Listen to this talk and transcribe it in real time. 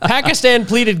Pakistan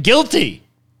pleaded guilty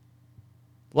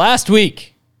last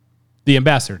week. The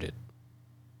ambassador did.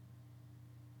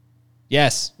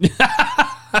 Yes.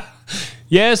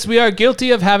 Yes, we are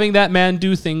guilty of having that man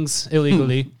do things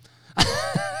illegally.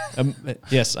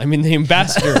 Yes, I mean the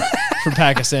ambassador from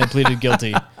Pakistan pleaded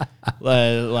guilty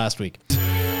last week.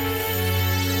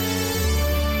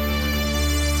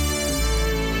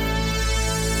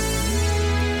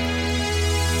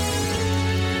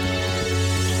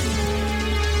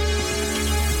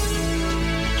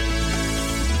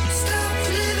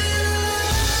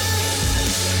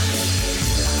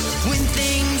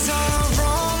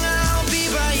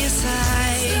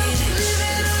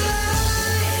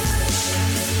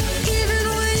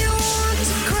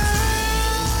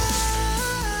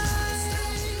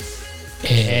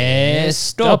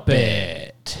 Stop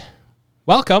it.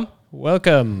 Welcome.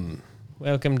 Welcome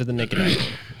to the Naked Eye.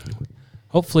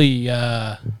 Hopefully,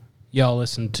 y'all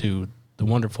listened to the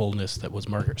wonderfulness that was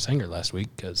Margaret Sanger last week,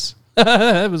 because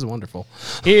it was wonderful.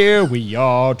 Here we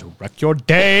are to wreck your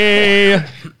day.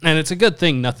 And it's a good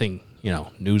thing nothing,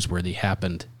 newsworthy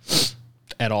happened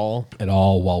At all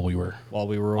while we were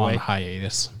away. on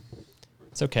hiatus.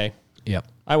 It's okay. Yep.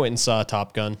 I went and saw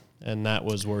Top Gun, and that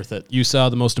was worth it. You saw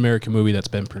the most American movie that's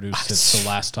been produced since the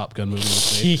last Top Gun movie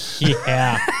was made.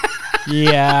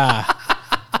 Yeah.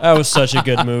 That was such a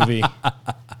good movie.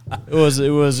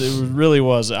 It really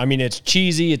was. I mean, it's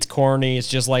cheesy, it's corny, it's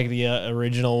just like the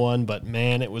original one, but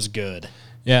man, it was good.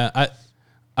 Yeah,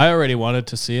 I already wanted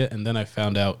to see it, and then I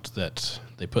found out that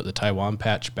they put the Taiwan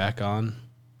patch back on,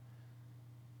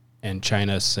 and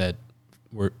China said,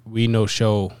 we no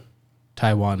show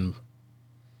Taiwan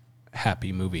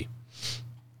happy movie.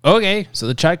 Okay, so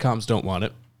the Chi-Coms don't want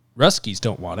it. Ruskies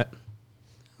don't want it.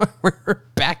 We're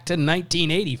back to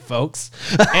 1980, folks.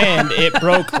 And it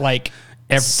broke like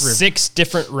 6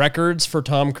 different records for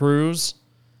Tom Cruise.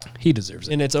 He deserves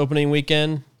it. In its opening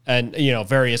weekend. And,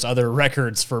 various other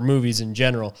records for movies in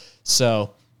general.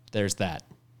 So there's that.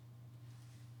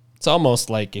 It's almost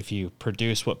like if you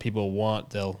produce what people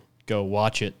want, they'll go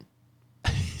watch it.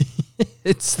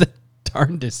 It's the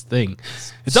darndest thing.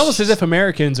 It's almost as if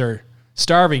Americans are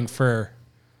starving for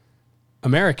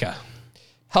America.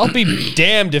 I'll be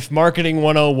damned if Marketing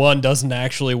 101 doesn't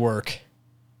actually work.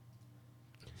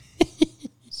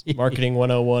 Marketing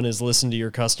 101 is listen to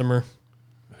your customer.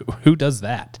 Who does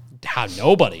that?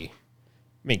 Nobody.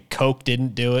 I mean, Coke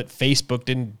didn't do it. Facebook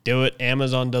didn't do it.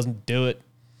 Amazon doesn't do it.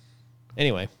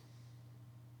 Anyway.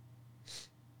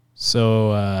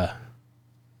 So,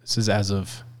 this is as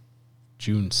of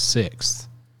June 6th.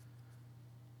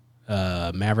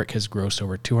 Maverick has grossed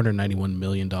over $291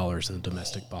 million in the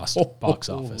domestic box office.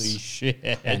 Holy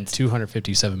shit. And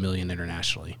 $257 million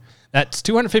internationally. That's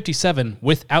 $257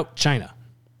 without China,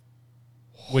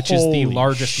 which is the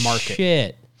largest market.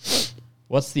 Shit.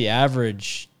 What's the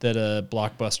average that a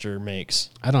blockbuster makes?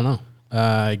 I don't know.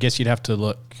 I guess you'd have to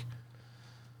look.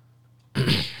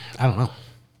 I don't know.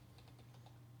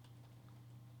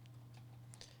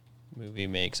 Movie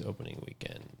makes opening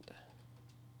weekend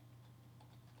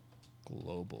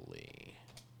globally.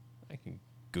 I can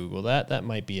Google that. That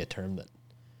might be a term that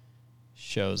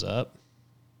shows up.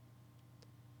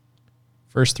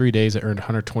 First 3 days, it earned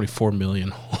 $124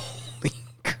 million. Holy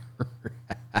crap.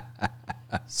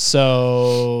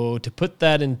 So, to put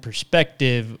that in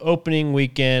perspective, opening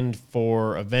weekend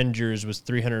for Avengers was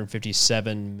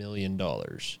 $357 million.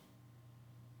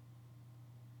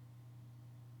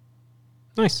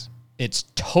 Nice. Its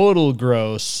total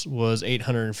gross was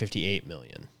 $858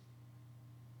 million.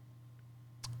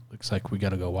 Looks like we got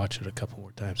to go watch it a couple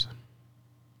more times.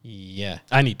 Yeah.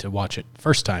 I need to watch it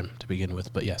first time to begin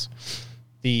with, but yes.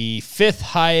 The 5th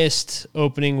highest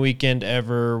opening weekend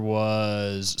ever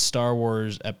was Star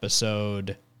Wars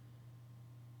episode,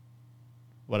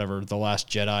 The Last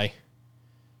Jedi.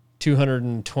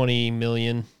 $220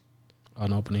 million.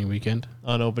 On opening weekend?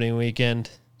 On opening weekend.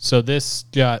 So this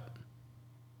got...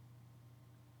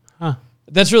 Huh.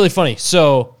 That's really funny.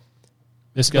 So...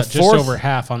 This got just over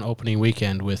half on opening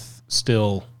weekend, with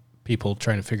still people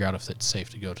trying to figure out if it's safe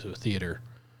to go to a theater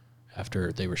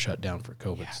after they were shut down for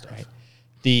COVID stuff. Right.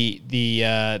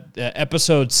 The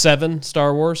episode 7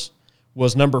 Star Wars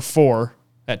was number 4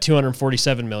 at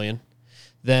 $247 million.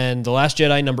 Then The Last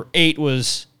Jedi number 8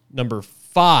 was number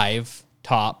 5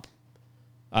 top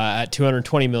at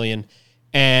 $220 million,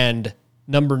 and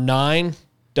number 9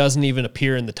 doesn't even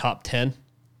appear in the top 10.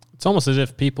 It's almost as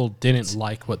if people didn't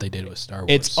like what they did with Star Wars.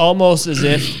 It's almost as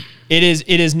if it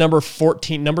is number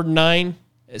 14. Number 9,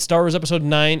 Star Wars Episode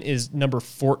 9 is number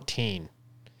 14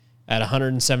 at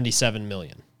 $177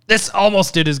 million. This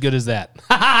almost did as good as that.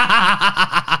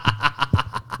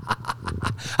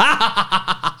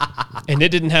 And it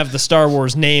didn't have the Star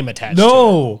Wars name attached to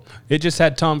No, it just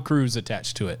had Tom Cruise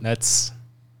attached to it. That's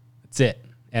it.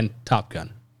 And Top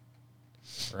Gun.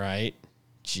 it. Right?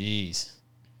 Jeez.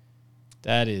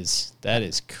 That is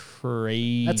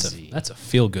crazy. That's a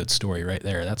feel good story right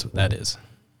there. That's what that is.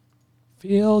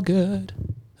 Feel good.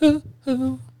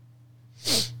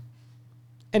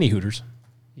 Any Hooters.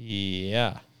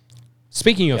 Yeah.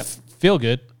 Speaking of feel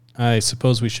good, I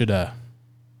suppose we should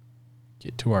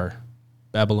get to our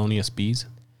Babylonius bees.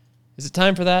 Is it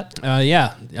time for that?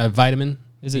 Vitamin.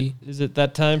 Is it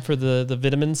that time for the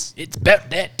vitamins? It's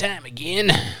about that time again.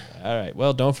 All right.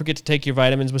 Well, don't forget to take your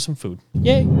vitamins with some food.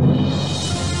 Yay.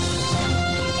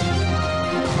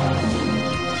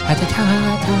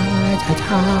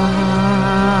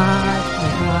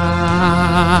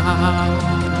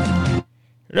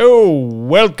 Hello,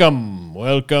 welcome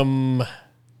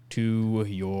to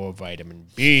your vitamin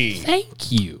B.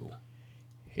 Thank you.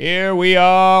 Here we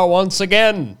are once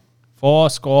again.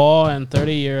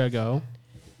 30 years ago.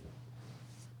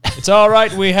 It's all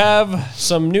right. We have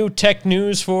some new tech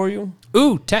news for you.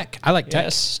 Ooh, tech. I like tech.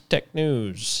 Yes, tech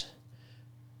news.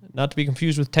 Not to be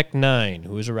confused with Tech 9,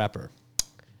 who is a rapper.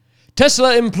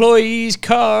 Tesla employees'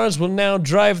 cars will now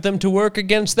drive them to work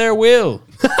against their will.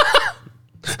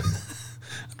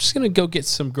 I'm just going to go get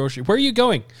some groceries. Where are you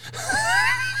going?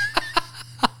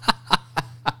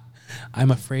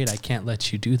 I'm afraid I can't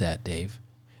let you do that, Dave.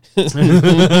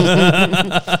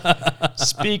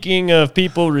 Speaking of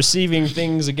people receiving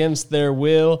things against their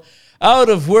will,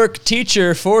 out-of-work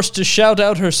teacher forced to shout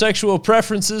out her sexual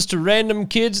preferences to random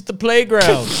kids at the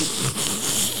playground.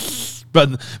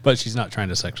 But she's not trying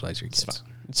to sexualize your kids.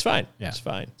 It's fine. Yeah. It's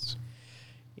fine.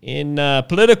 In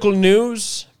political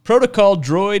news, protocol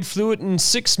droid fluent in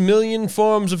 6 million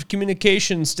forms of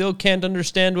communication still can't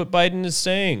understand what Biden is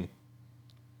saying.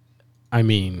 I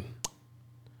mean,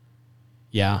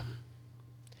 yeah.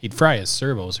 He'd fry his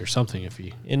servos or something if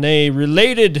he... In a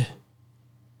related,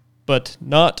 but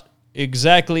not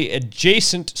exactly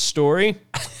adjacent story,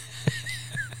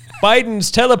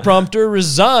 Biden's teleprompter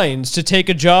resigns to take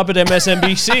a job at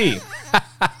MSNBC.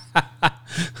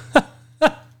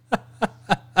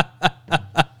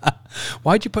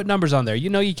 Why'd you put numbers on there? You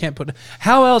know you can't put...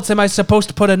 How else am I supposed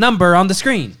to put a number on the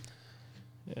screen?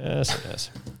 Yes.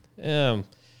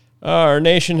 Our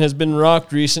nation has been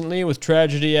rocked recently with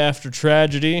tragedy after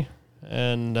tragedy,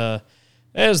 and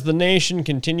as the nation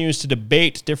continues to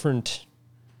debate different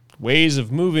ways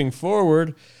of moving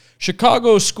forward,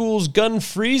 Chicago School's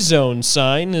gun-free zone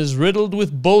sign is riddled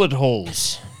with bullet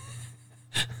holes.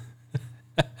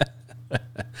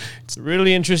 The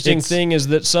really interesting thing is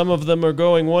that some of them are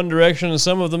going one direction and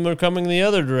some of them are coming the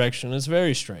other direction. It's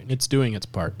very strange. It's doing its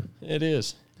part. It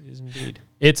is. It is indeed.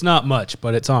 It's not much,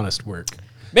 but it's honest work.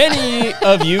 Many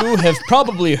of you have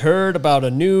probably heard about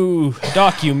a new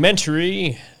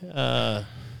documentary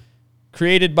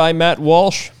created by Matt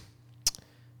Walsh.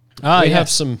 We have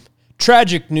some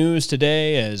tragic news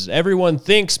today as everyone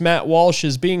thinks Matt Walsh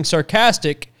is being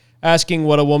sarcastic, asking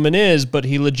what a woman is, but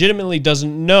he legitimately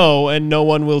doesn't know and no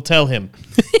one will tell him.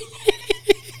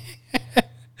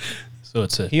 So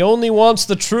he only wants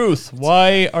the truth.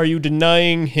 Why are you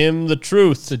denying him the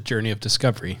truth? It's a journey of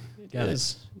discovery. It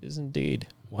is indeed.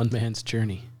 One man's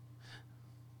journey.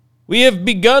 We have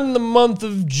begun the month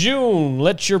of June.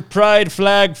 Let your pride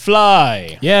flag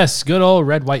fly. Yes, good old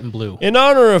red, white, and blue. In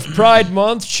honor of Pride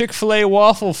Month, Chick-fil-A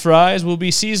waffle fries will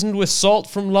be seasoned with salt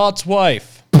from Lot's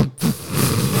wife.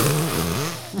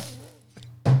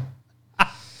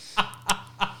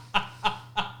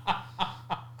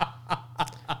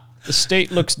 The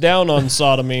state looks down on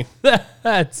sodomy.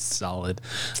 That's solid.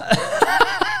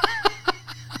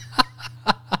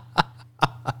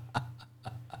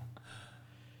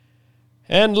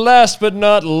 And last but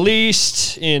not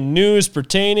least, in news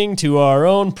pertaining to our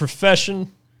own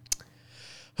profession,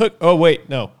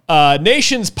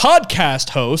 nation's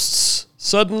podcast hosts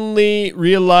suddenly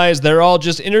realize they're all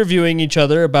just interviewing each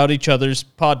other about each other's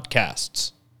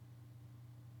podcasts.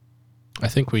 I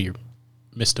think we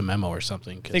missed a memo or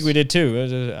something. I think we did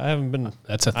too. I haven't been.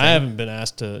 That's a thing. I haven't been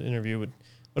asked to interview with.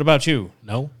 What about you?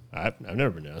 No. I've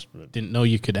never been asked. But Didn't know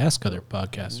you could ask other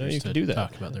podcasters to do that.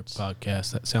 Talk about their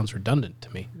podcast. That sounds redundant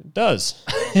to me. It does.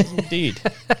 Indeed.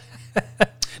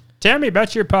 Tell me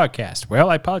about your podcast. Well,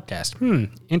 I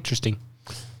podcast. Interesting.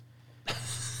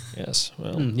 Yes.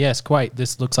 Well. Yes, quite.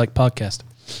 This looks like podcast.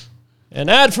 An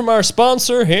ad from our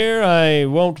sponsor here. I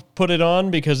won't put it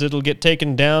on because it'll get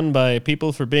taken down by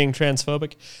people for being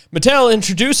transphobic. Mattel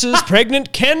introduces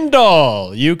Pregnant Ken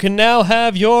doll. You can now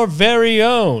have your very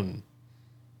own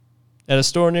at a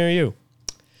store near you.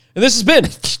 And this has been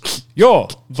your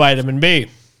Vitamin B.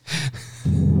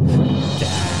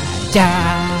 You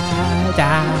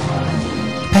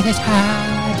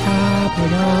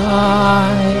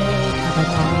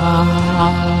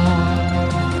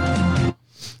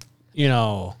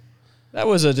know, That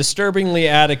was a disturbingly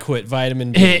adequate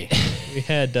vitamin D. We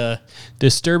had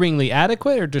disturbingly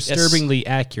adequate or disturbingly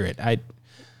accurate?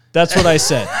 that's what I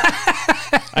said.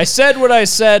 I said what I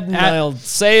said, and I'll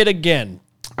say it again.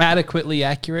 Adequately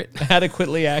accurate.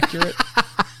 Adequately accurate.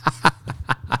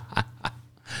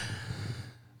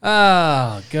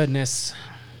 Oh, goodness.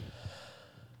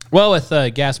 Well, with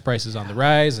gas prices on the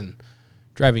rise and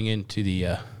driving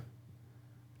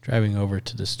over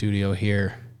to the studio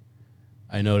here,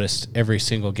 I noticed every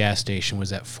single gas station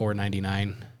was at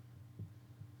 $4.99.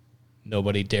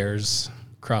 Nobody dares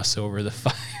cross over the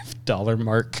 $5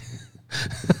 mark.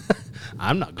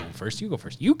 I'm not going first. You go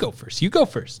first. You go first. You go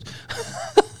first.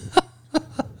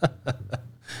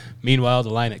 Meanwhile, the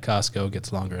line at Costco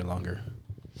gets longer and longer.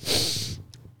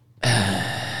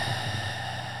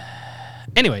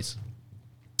 Anyways,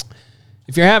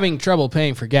 if you're having trouble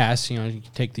paying for gas, you can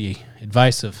take the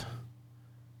advice of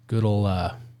good old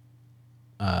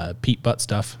Pete Butt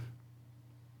stuff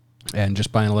and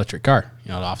just buy an electric car,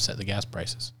 to offset the gas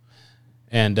prices.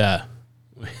 And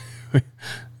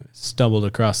stumbled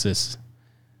across this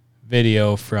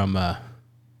video from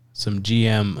some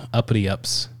GM uppity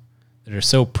ups that are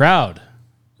so proud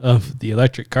of the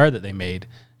electric car that they made.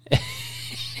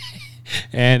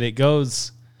 And it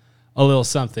goes a little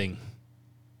something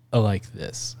like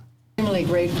this. Extremely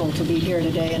grateful to be here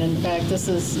today, and in fact, this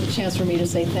is a chance for me to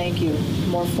say thank you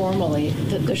more formally.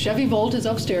 The Chevy Volt is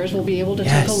upstairs. We'll be able to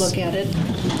take a look at it.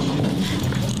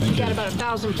 We've got about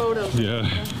 1,000 photos. Yeah.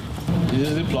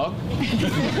 Is it plug?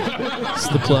 It's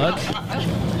the plug.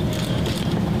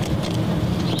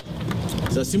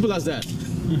 It's as simple as that.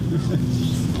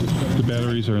 The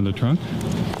batteries are in the trunk?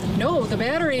 No, the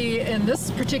battery in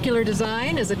this particular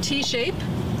design is a T-shape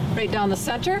right down the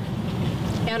center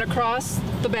and across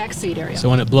the back seat area. So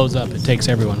when it blows up, it takes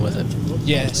everyone with it.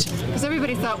 Yes. Because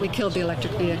everybody thought we killed the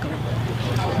electric vehicle.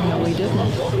 No, we didn't.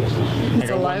 It's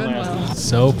alive and well.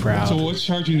 So proud. So what's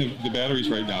charging the batteries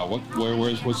right now?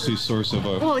 What's the source of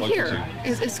Well, electricity?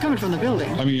 here, it's coming from the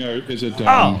building. I mean, is it,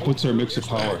 what's our mix of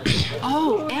power?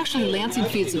 Oh, actually, Lansing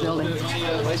feeds the building.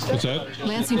 What's that?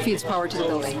 Lansing feeds power to the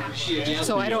building.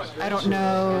 So I don't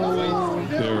know.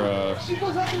 They're,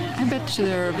 I bet you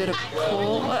they're a bit of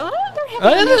coal. Oh, they're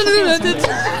having a natural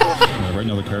gas. right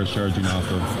now the car's charging off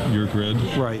of your grid.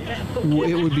 Right.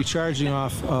 It would be charging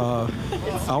off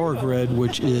our grid,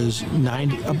 which is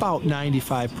about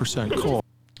 95% coal.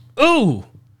 Ooh.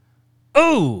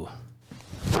 Ooh.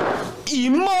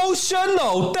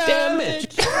 Emotional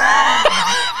damage.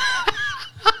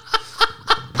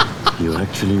 You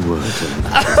actually were telling the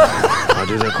truth. I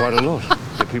do that quite a lot.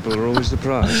 The people are always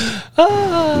surprised.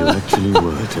 You actually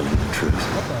were telling the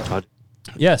truth.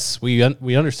 Yes, we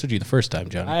understood you the first time,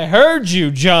 John. I heard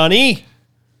you, Johnny.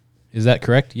 Is that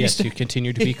correct? Yes, you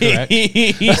continue to be correct.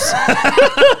 He's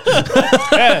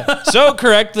so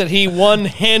correct that he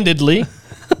one-handedly,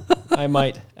 I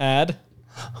might add.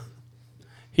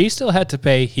 He still had to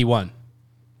pay. He won.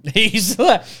 He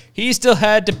still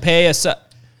had to pay a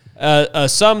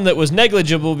sum that was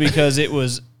negligible because it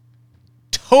was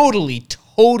totally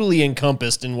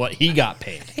encompassed in what he got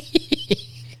paid.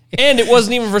 And it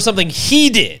wasn't even for something he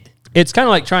did. It's kind of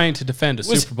like trying to defend a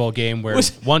Super Bowl game where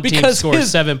one team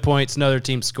scores 7 points, another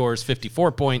team scores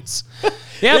 54 points.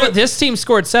 Yeah, but this team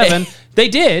scored 7. They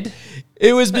did.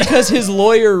 It was because his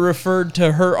lawyer referred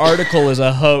to her article as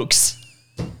a hoax.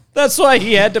 That's why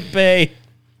he had to pay.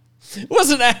 It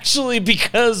wasn't actually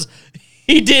because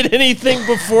he did anything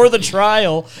before the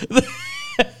trial.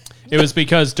 It was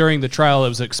because during the trial it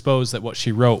was exposed that what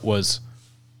she wrote was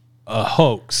a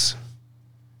hoax.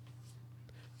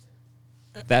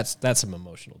 That's some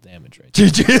emotional damage right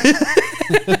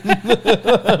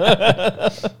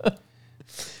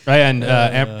there.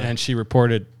 And she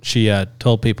reported, she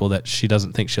told people that she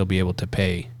doesn't think she'll be able to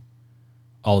pay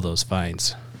all those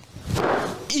fines.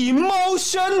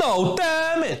 Emotional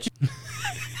damage.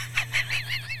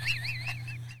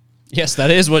 Yes,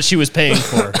 that is what she was paying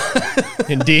for.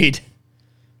 Indeed.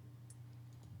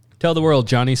 Tell the world,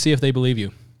 Johnny. See if they believe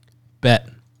you. Bet.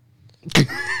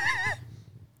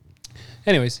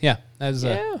 Anyways, yeah, it's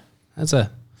a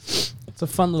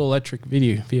fun little electric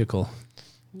vehicle.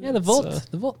 Yeah, the Volt.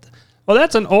 The Volt. Well,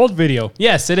 that's an old video.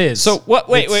 Yes, it is. So what?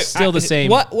 Wait. Still the same.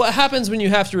 What happens when you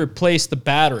have to replace the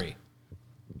battery?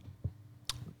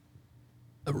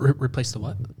 Replace the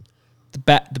what?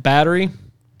 The battery,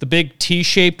 the big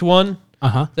T-shaped one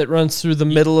that runs through the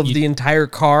middle of the entire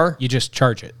car. You just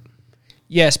charge it.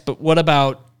 Yes, but what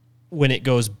about when it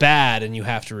goes bad and you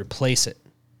have to replace it.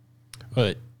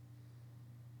 But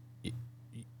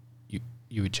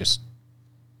you would just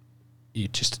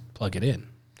plug it in.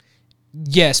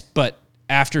 Yes, but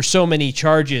after so many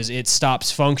charges, it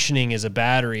stops functioning as a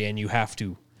battery and you have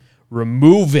to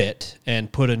remove it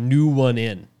and put a new one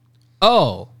in.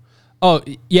 Oh,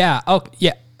 yeah. Oh,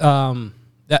 yeah.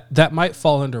 That might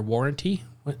fall under warranty,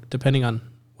 depending on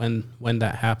when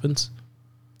that happens.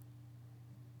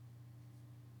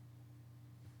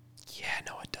 Yeah,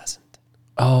 no, it doesn't.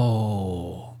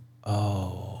 Oh.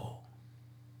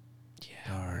 Yeah.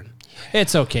 Darn. Yeah.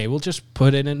 It's okay. We'll just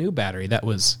put in a new battery that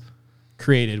was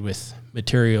created with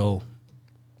material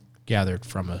gathered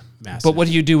from a massive. But what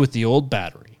do you do with the old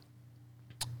battery?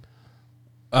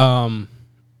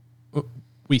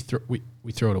 We throw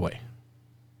it away.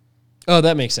 Oh,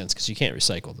 that makes sense because you can't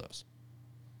recycle those.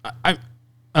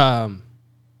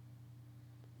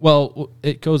 Well,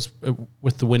 it goes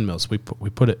with the windmills. We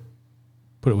put it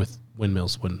with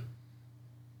windmills when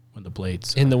the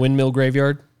blades In the windmill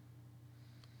graveyard?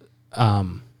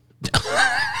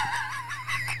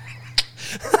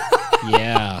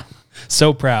 Yeah.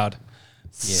 So proud.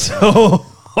 So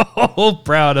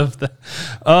proud of the.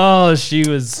 Oh, she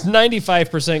was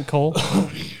 95% coal.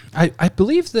 I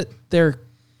believe that they're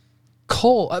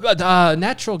coal,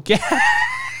 natural gas.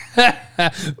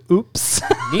 Oops.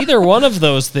 Neither one of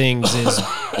those things is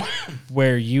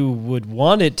where you would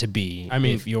want it to be. I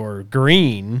mean, if you're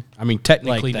green. I mean,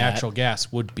 technically, Like that. natural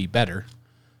gas would be better,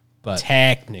 but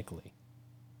Technically.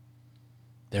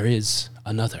 there is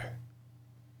another.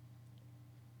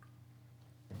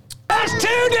 That's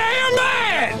too damn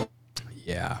bad!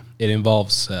 Yeah, it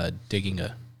involves digging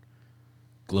a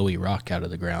glowy rock out of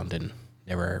the ground and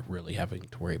never really having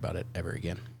to worry about it ever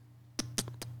again.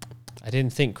 I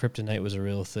didn't think kryptonite was a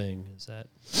real thing. Is that?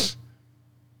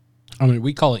 I mean,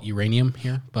 we call it uranium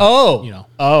here. But, you know,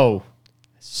 Oh.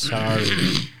 Sorry.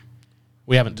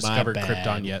 we haven't My discovered bad.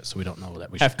 Krypton yet, so we don't know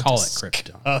that we should call it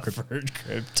Krypton. Covered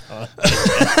Krypton.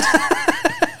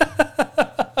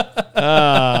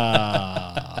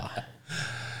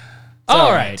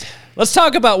 All right. Let's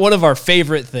talk about one of our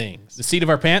favorite things. The seat of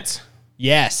our pants,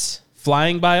 Yes.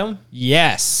 flying by them,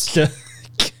 Yes.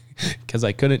 because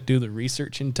I couldn't do the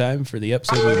research in time for the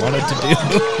episode we wanted to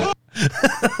do.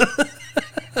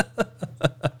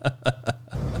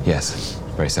 Yes,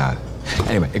 very sad.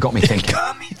 Anyway, it got me thinking.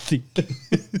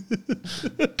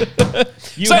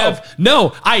 You have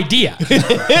no idea.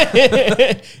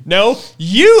 No,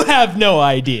 you have no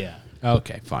idea.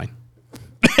 Okay, fine.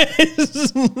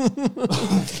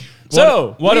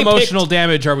 So, What we emotional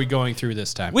damage are we going through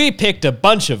this time? We picked a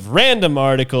bunch of random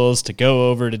articles to go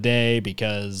over today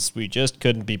because we just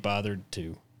couldn't be bothered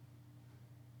to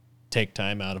take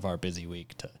time out of our busy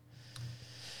week to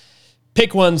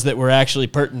pick ones that were actually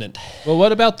pertinent. Well,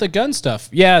 what about the gun stuff?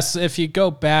 Yes, if you go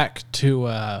back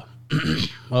to,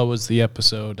 what was the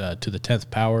episode? To the 10th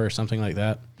Power or something like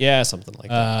that. Yeah, something like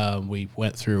that. We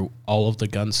went through all of the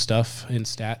gun stuff in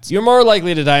stats. You're more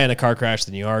likely to die in a car crash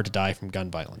than you are to die from gun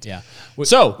violence. Yeah.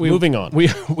 So, moving on.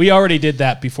 We already did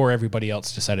that before everybody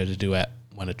else decided to do it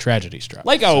when a tragedy struck.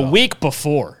 Like a week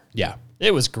before. Yeah.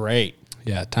 It was great.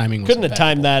 Yeah, timing was Couldn't have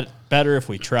timed that better if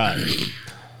we tried.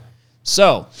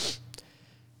 So,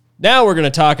 now we're going to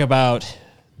talk about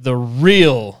the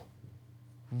real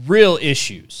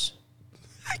issues.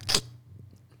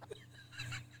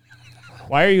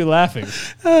 Why are you laughing?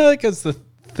 Because the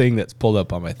thing that's pulled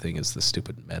up on my thing is the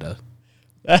stupid meta.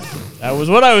 That was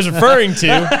what I was referring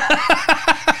to.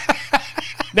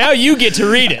 Now you get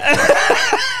to read it.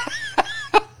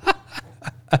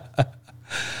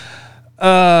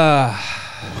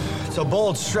 It's a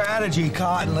bold strategy,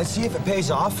 Cotton. Let's see if it pays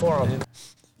off for him.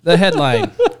 The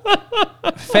headline: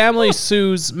 Family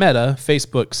sues Meta,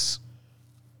 Facebook's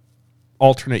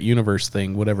alternate universe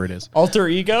thing, whatever it is, Alter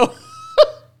ego?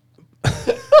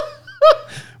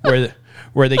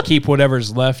 where they keep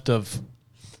whatever's left of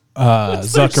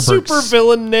Zuckerberg's Super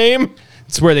villain name.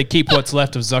 It's where they keep what's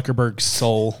left of Zuckerberg's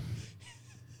soul.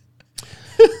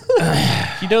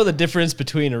 You know the difference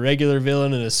between a regular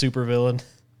villain and a super villain?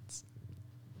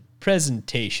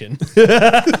 Presentation.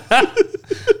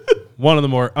 One of the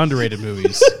more underrated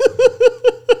movies.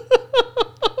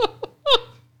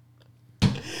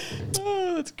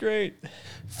 Oh, that's great.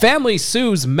 Family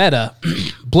sues Meta,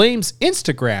 blames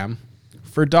Instagram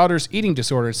for daughter's eating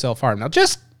disorder and self-harm. Now,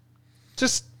 just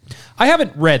I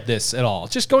haven't read this at all.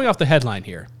 Just going off the headline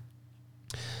here.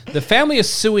 The family is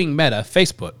suing Meta,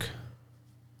 Facebook,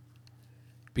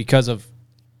 because of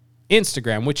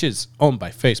Instagram, which is owned by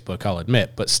Facebook, I'll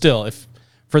admit. But still, if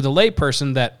for the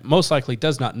layperson that most likely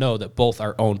does not know that both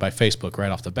are owned by Facebook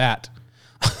right off the bat,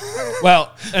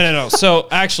 Well, no. So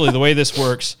actually, the way this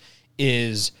works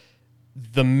is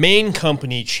the main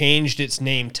company changed its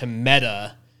name to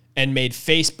Meta and made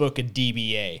Facebook a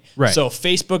DBA. Right. So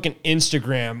Facebook and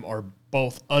Instagram are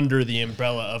both under the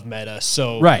umbrella of Meta.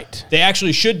 So Right. they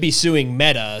actually should be suing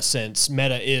Meta since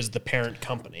Meta is the parent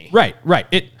company. Right.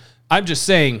 I'm just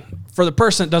saying, for the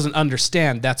person that doesn't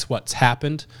understand, that's what's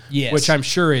happened. Yes. Which I'm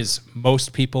sure is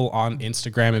most people on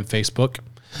Instagram and Facebook.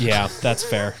 Yeah, that's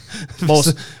fair.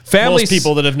 Most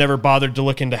people that have never bothered to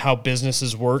look into how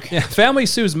businesses work. Yeah, family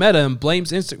sues Meta and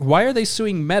blames Instagram. Why are they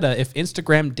suing Meta if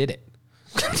Instagram did it?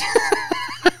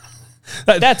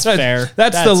 That's fair.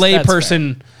 That's the That's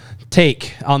layperson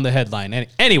take on the headline.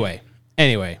 Anyway.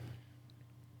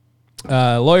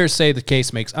 Lawyers say the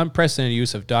case makes unprecedented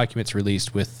use of documents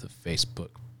released with the Facebook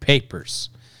papers.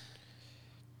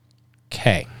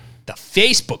 Okay. The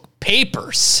Facebook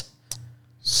papers.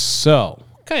 So.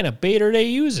 What kind of bait are they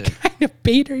using? What kind of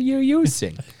bait are you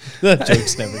using? That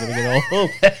joke's never going to get old.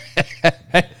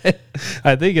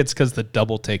 I think it's because the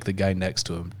double take the guy next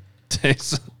to him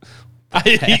takes.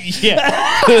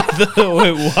 Yeah.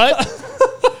 Wait, what?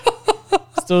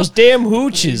 It's those damn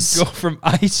hooches. Go from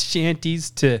ice shanties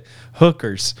to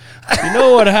hookers. You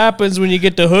know what happens when you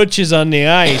get the hooches on the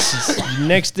ice?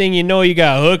 Next thing you know, you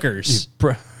got hookers.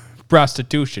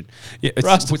 Prostitution. Yeah,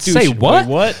 Prostitution. Say what?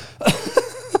 Wait, what?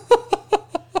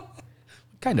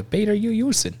 What kind of bait are you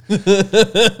using?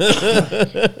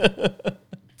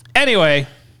 Anyway,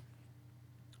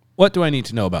 what do I need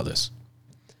to know about this?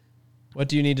 What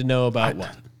do you need to know about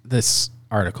what? This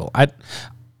article?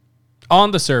 On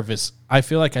the surface, I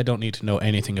feel like I don't need to know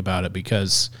anything about it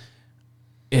because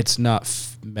it's not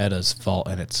Meta's fault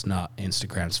and it's not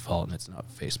Instagram's fault and it's not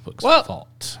Facebook's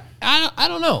fault. I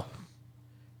don't know.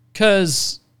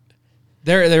 Because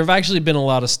there have actually been a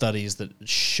lot of studies that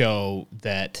show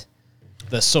that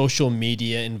the social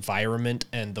media environment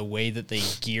and the way that they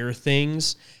gear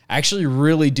things actually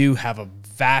really do have a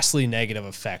vastly negative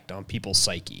effect on people's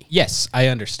psyche. Yes, I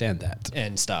understand that.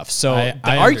 And stuff. So I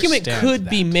the argument understand could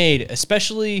be made,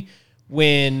 especially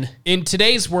when... In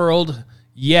today's world,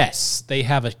 yes, they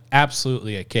have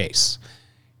absolutely a case.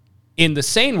 In the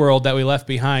sane world that we left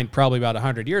behind probably about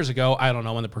 100 years ago, I don't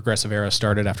know when the progressive era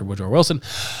started after Woodrow Wilson.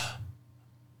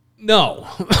 No.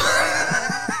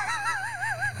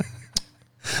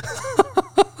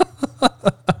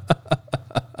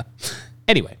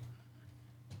 Anyway,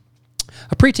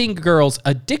 a preteen girl's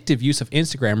addictive use of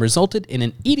Instagram resulted in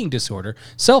an eating disorder,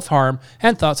 self-harm,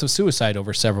 and thoughts of suicide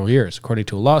over several years, according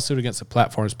to a lawsuit against the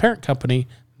platform's parent company,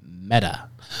 Meta.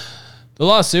 The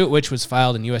lawsuit, which was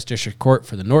filed in U.S. District Court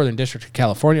for the Northern District of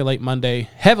California late Monday,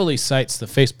 heavily cites the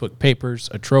Facebook papers,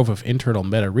 a trove of internal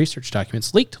Meta research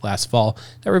documents leaked last fall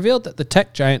that revealed that the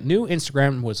tech giant knew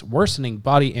Instagram was worsening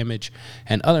body image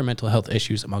and other mental health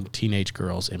issues among teenage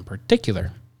girls in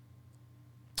particular.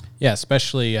 Yeah,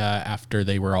 especially after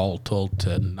they were all told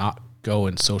to not go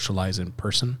and socialize in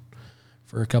person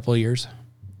for a couple of years.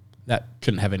 That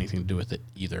couldn't have anything to do with it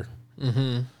either.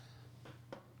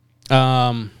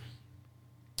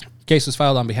 Case was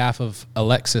filed on behalf of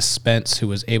Alexis Spence, who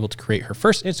was able to create her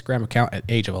first Instagram account at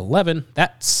the age of 11.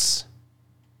 That's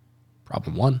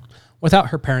problem one. Without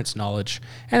her parents' knowledge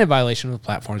and in violation of the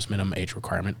platform's minimum age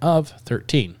requirement of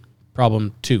 13.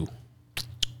 Problem two.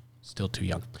 Still too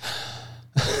young.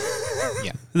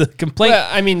 Yeah. The complaint. Well,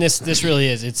 I mean, this really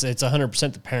is. It's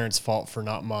 100% the parents' fault for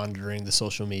not monitoring the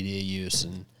social media use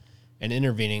and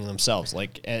intervening themselves.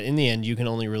 Like, in the end, you can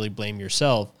only really blame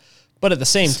yourself. But at the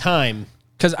same time...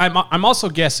 Because I'm also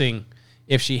guessing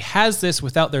if she has this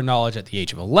without their knowledge at the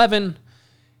age of 11,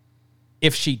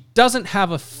 if she doesn't have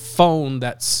a phone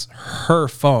that's her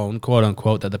phone, quote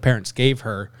unquote, that the parents gave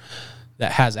her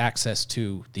that has access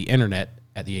to the internet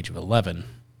at the age of 11,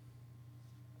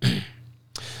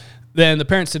 then the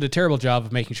parents did a terrible job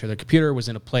of making sure their computer was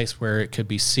in a place where it could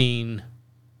be seen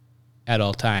at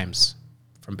all times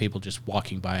from people just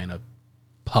walking by in a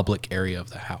public area of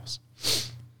the house.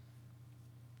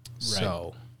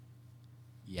 So,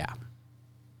 yeah.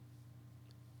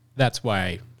 That's why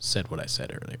I said what I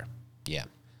said earlier. Yeah.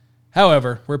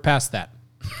 However, we're past that.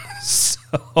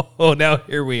 So now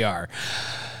here we are.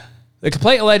 The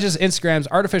complaint alleges Instagram's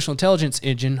artificial intelligence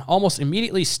engine almost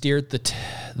immediately steered the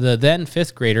then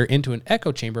fifth grader into an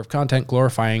echo chamber of content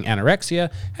glorifying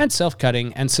anorexia and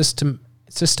self-cutting and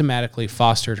systematically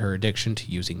fostered her addiction to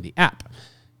using the app.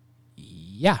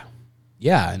 Yeah.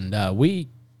 Yeah, and we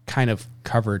kind of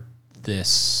covered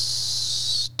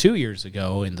this 2 years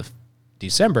ago in the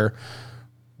December,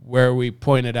 where we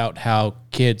pointed out how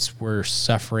kids were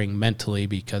suffering mentally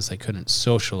because they couldn't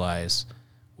socialize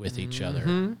with each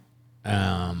other.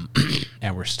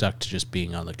 and we're stuck to just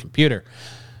being on the computer.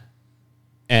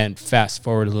 And fast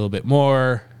forward a little bit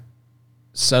more,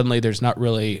 suddenly there's not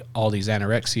really all these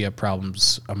anorexia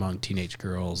problems among teenage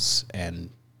girls, and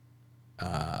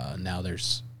now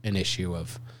there's an issue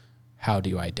of how do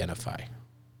you identify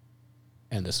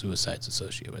and the suicides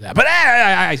associated with that. But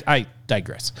I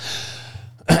digress.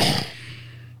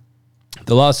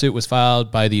 The lawsuit was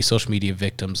filed by the Social Media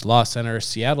Victims Law Center, a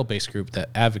Seattle-based group that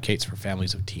advocates for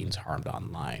families of teens harmed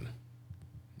online.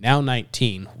 Now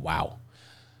 19, wow.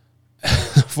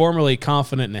 Formerly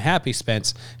confident and happy,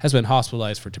 Spence has been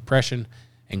hospitalized for depression,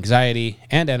 anxiety,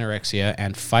 and anorexia,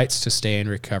 and fights to stay in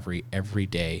recovery every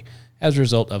day as a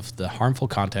result of the harmful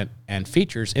content and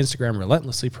features Instagram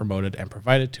relentlessly promoted and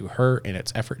provided to her in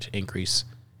its effort to increase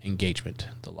engagement,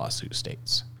 the lawsuit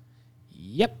states.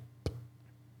 Yep.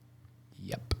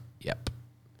 Yeah.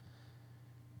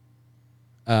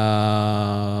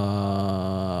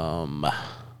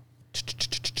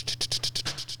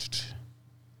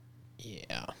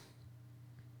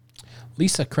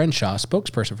 Lisa Crenshaw,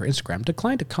 spokesperson for Instagram,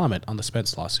 declined to comment on the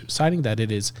Spence lawsuit, citing that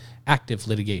it is active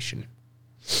litigation.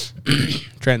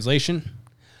 Translation: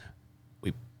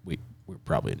 we're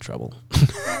probably in trouble.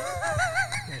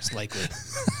 Most likely.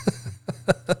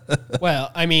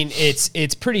 Well, I mean,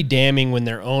 it's pretty damning when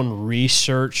their own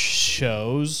research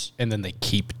shows, And then they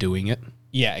keep doing it.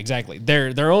 yeah, exactly.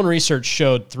 Their own research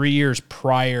showed 3 years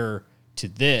prior to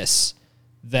this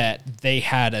that they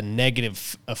had a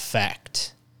negative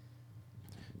effect.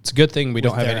 It's a good thing we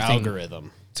don't with have their anything.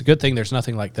 algorithm. It's a good thing there's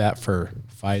nothing like that for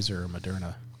Pfizer or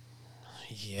Moderna.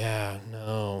 Yeah,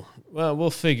 no. Well, we'll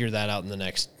figure that out in the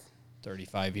next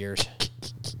 35 years.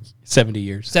 70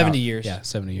 years. 70 years. Yeah,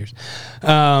 70 years.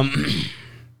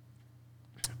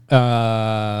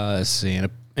 Let's see.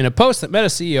 In a post that Meta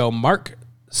CEO Mark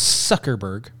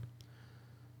Zuckerberg,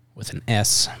 with an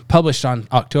S, published on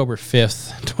October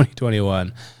 5th,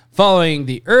 2021, following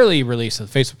the early release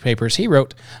of the Facebook Papers, he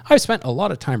wrote, "I've spent a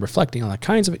lot of time reflecting on the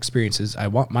kinds of experiences I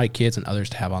want my kids and others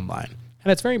to have online.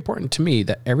 And it's very important to me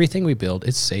that everything we build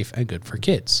is safe and good for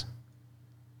kids."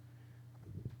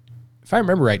 If I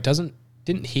remember right,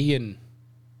 didn't he and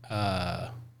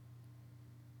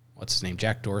what's his name,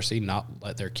 Jack Dorsey, not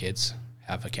let their kids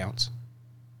have accounts?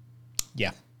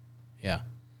 Yeah. Yeah.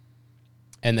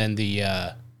 And then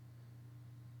the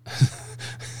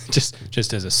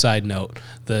just as a side note,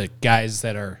 the guys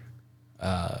that are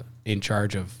in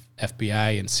charge of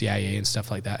FBI and CIA and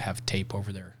stuff like that have tape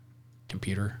over their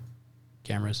computer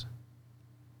cameras.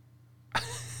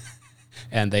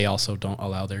 And they also don't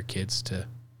allow their kids to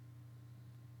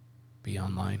be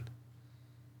online.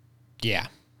 Yeah.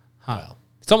 Huh.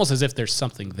 It's almost as if there's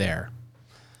something there.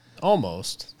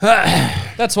 Almost.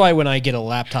 That's why when I get a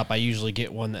laptop, I usually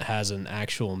get one that has an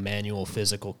actual manual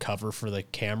physical cover for the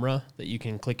camera that you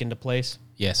can click into place.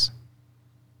 Yes.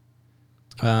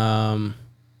 While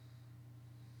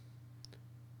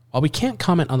we can't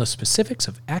comment on the specifics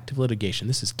of active litigation,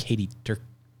 this is Katie Durkitz,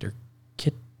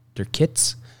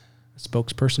 a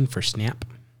spokesperson for Snap.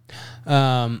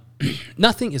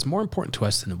 Nothing is more important to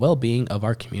us than the well-being of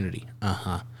our community.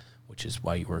 Which is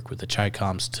why you work with the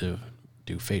Chi-Coms to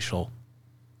do facial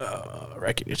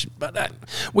recognition. But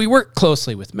we work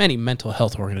closely with many mental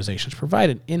health organizations,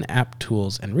 provided in-app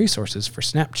tools and resources for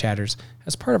Snapchatters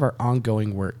as part of our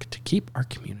ongoing work to keep our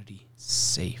community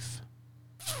safe.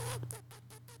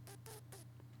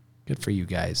 Good for you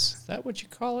guys. Is that what you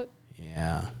call it?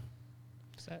 Yeah.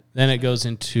 Then it goes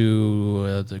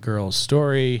into the girl's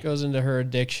story. Goes into her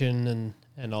addiction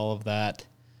and all of that.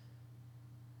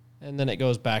 And then it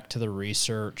goes back to the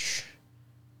research.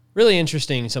 Really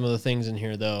interesting, some of the things in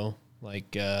here, though.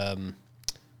 Like,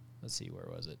 let's see, where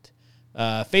was it?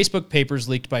 Facebook papers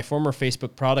leaked by former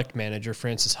Facebook product manager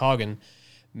Frances Haugen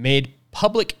made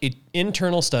public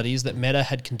internal studies that Meta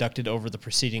had conducted over the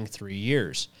preceding 3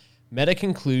 years. Meta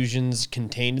conclusions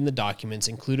contained in the documents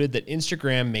included that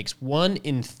Instagram makes 1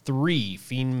 in 3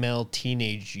 female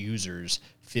teenage users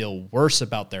feel worse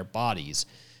about their bodies.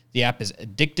 The app is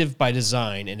addictive by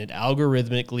design, and it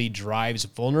algorithmically drives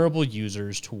vulnerable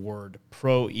users toward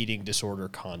pro-eating disorder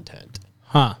content.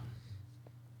 Huh.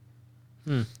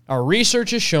 Our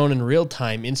research has shown in real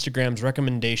time Instagram's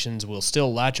recommendations will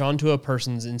still latch onto a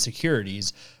person's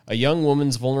insecurities, a young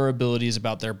woman's vulnerabilities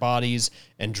about their bodies,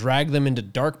 and drag them into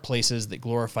dark places that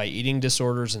glorify eating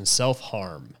disorders and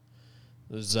self-harm.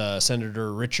 There's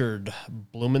Senator Richard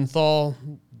Blumenthal,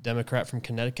 Democrat from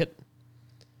Connecticut.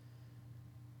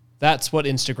 That's what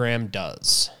Instagram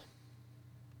does.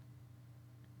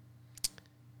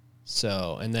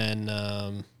 So, and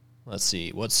then, let's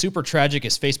see. What's super tragic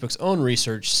is Facebook's own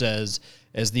research says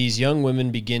As these young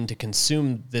women begin to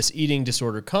consume this eating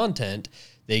disorder content,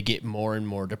 they get more and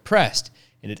more depressed,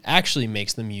 and it actually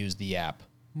makes them use the app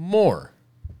more.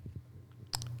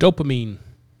 Dopamine.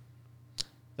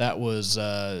 That was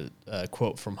a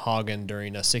quote from Hagen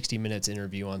during a 60 Minutes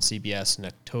interview on CBS in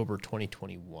October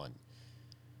 2021,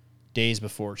 days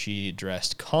before she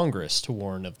addressed Congress to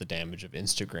warn of the damage of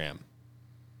Instagram.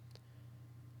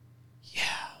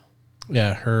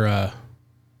 Yeah,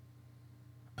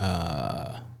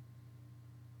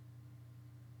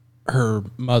 her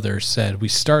mother said, "We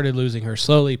started losing her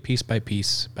slowly, piece by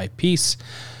piece by piece.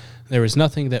 There was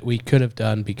nothing that we could have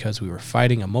done because we were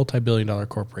fighting a multi-billion-dollar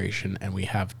corporation, and we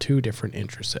have two different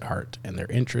interests at heart, and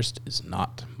their interest is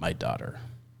not my daughter."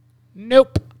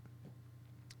 Nope.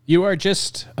 You are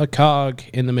just a cog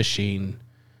in the machine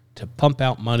to pump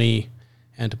out money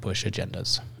and to push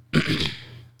agendas.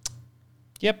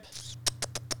 Yep.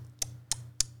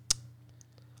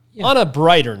 On a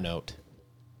brighter note,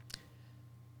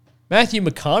 Matthew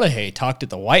McConaughey talked at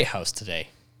the White House today.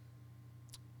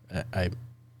 I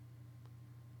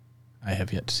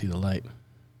have yet to see the light.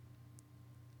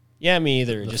 Yeah, me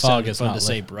either. It The just fog sounded is fun not to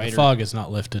say lifted. brighter. The fog is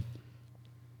not lifted.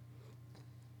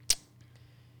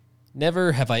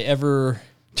 Never have I ever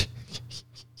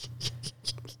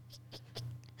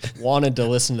wanted to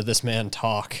listen to this man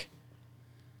talk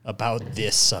about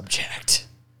this subject.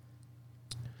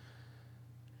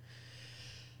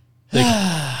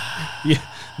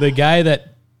 The guy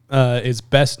that is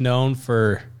best known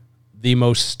for the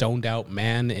most stoned out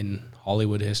man in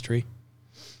Hollywood history.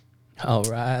 All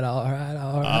right. All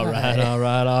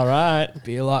right.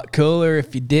 Be a lot cooler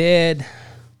if you did.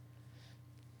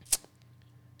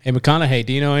 Hey, McConaughey,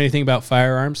 do you know anything about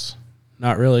firearms?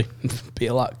 Not really. Be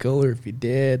a lot cooler if you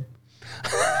did.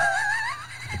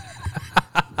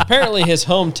 Apparently his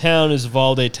hometown is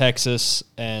Uvalde, Texas,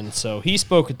 and so he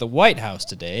spoke at the White House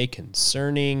today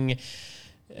concerning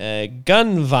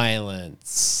gun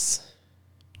violence.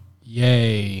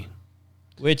 Yay.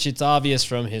 Which it's obvious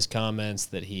from his comments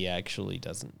that he actually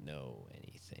doesn't know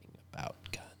anything about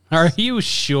guns. Are you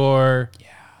sure? Yeah,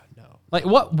 no. Like,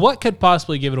 what could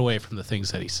possibly give it away from the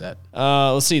things that he said?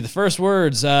 Let's see. The first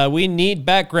words, we need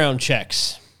background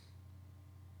checks.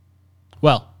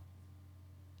 Well,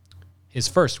 his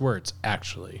first words,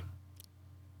 actually.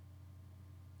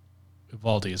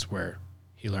 Uvalde is where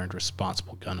he learned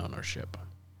responsible gun ownership.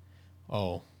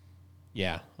 Oh,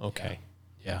 yeah, okay.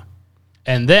 Yeah.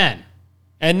 And then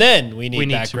we need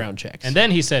background checks. And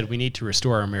then he said we need to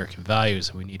restore our American values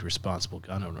and we need responsible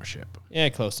gun ownership. Yeah,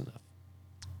 close enough.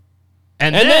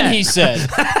 And then he said,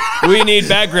 we need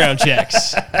background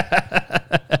checks.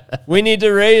 We need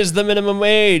to raise the minimum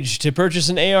wage to purchase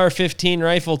an AR-15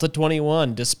 rifle to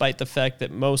 21, despite the fact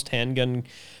that most handgun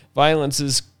violence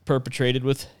is perpetrated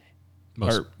with...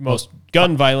 Most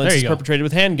gun violence is perpetrated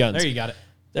with handguns. There you got it.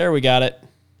 There we got it.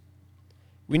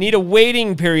 We need a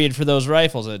waiting period for those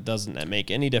rifles. It doesn't make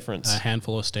any difference. A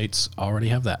handful of states already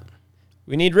have that.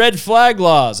 We need red flag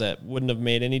laws. That wouldn't have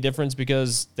made any difference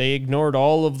because they ignored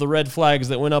all of the red flags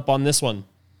that went up on this one.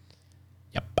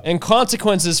 Yep. And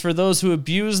consequences for those who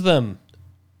abuse them.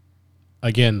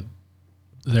 Again,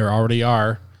 there already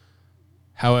are.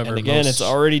 However, and again, it's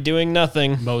already doing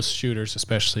nothing. Most shooters,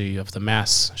 especially of the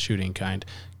mass shooting kind,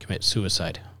 commit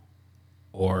suicide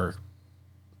or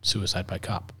suicide by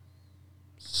cop.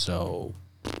 So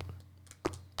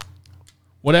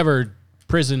whatever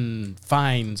prison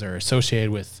fines are associated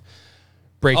with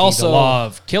breaking Also, the law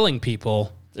of killing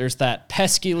people. There's that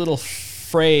pesky little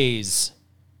phrase,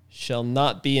 shall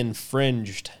not be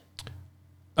infringed.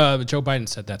 Joe Biden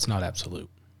said that's not absolute.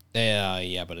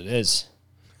 Yeah, but it is.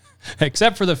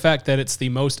 Except for the fact that it's the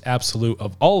most absolute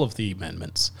of all of the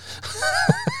amendments.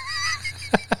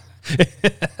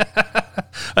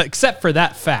 Except for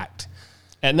that fact.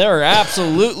 And there are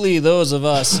absolutely those of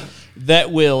us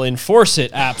that will enforce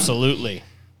it absolutely.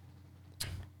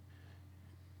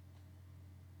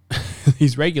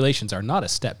 These regulations are not a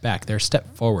step back. They're a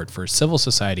step forward for civil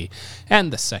society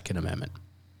and the Second Amendment.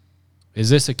 Is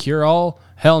this a cure-all?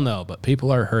 Hell no, but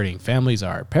people are hurting. Families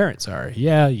are. Parents are.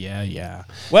 Yeah.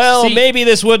 Well, maybe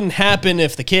this wouldn't happen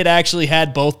if the kid actually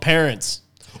had both parents.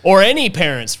 Or any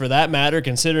parents, for that matter,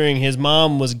 considering his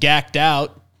mom was gacked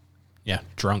out. Yeah,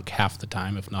 drunk half the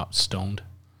time, if not stoned.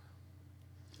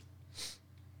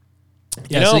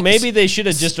 Maybe they should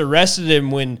have just arrested him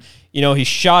when, he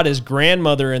shot his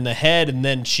grandmother in the head and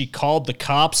then she called the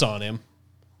cops on him.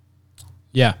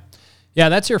 Yeah. Yeah,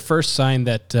 that's your first sign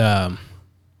that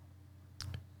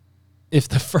if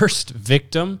the first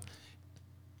victim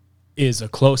is a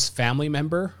close family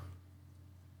member,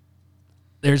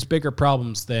 there's bigger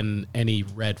problems than any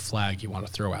red flag you want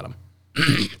to throw at them.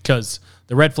 because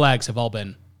the red flags have all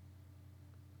been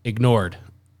ignored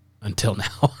until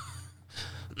now.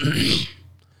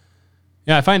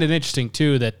 Yeah, I find it interesting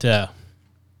too that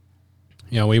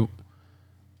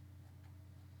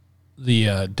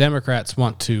the Democrats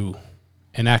want to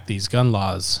enact these gun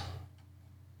laws,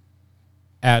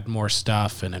 add more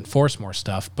stuff and enforce more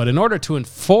stuff, but in order to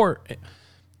enforce,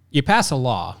 you pass a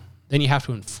law, then you have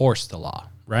to enforce the law,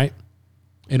 right?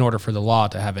 In order for the law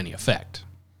to have any effect.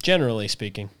 Generally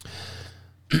speaking.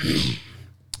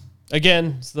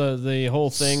 Again, it's the whole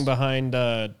thing behind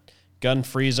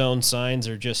gun-free zone signs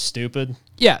are just stupid.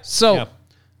 Yeah, so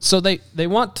they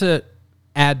want to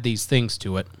add these things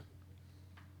to it.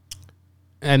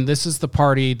 And this is the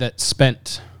party that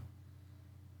spent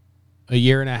a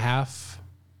year and a half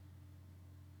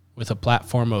with a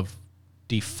platform of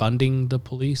defunding the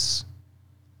police,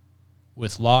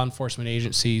 with law enforcement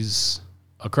agencies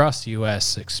across the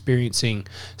U.S. experiencing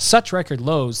such record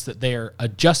lows that they are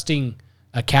adjusting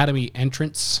academy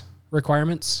entrance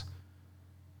requirements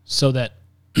so that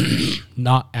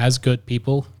not as good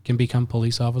people can become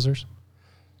police officers.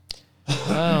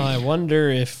 Oh, I wonder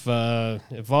if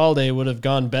Valde would have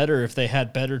gone better if they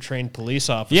had better trained police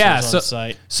officers on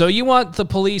site. So you want the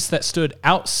police that stood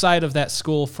outside of that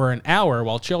school for an hour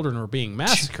while children were being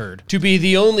massacred to be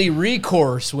the only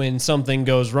recourse when something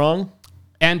goes wrong,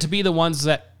 and to be the ones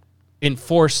that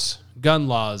enforce gun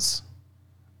laws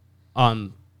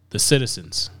on the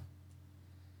citizens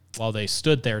while they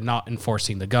stood there not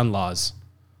enforcing the gun laws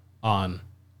on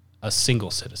a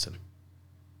single citizen.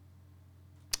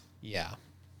 Yeah.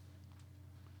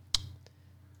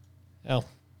 Well,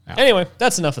 anyway,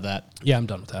 that's enough of that. Yeah, I'm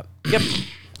done with that. Yep.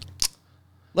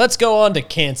 Let's go on to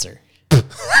cancer.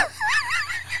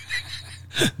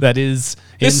 That is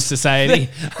in society.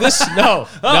 This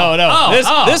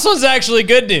one's actually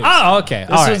good news. Oh, okay.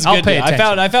 This one's I'll good pay news.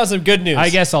 attention. I found some good news. I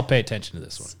guess I'll pay attention to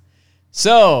this one.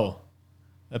 So,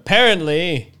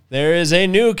 apparently, there is a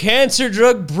new cancer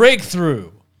drug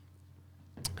breakthrough.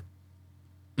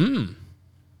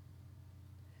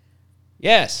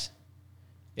 Yes.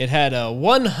 It had a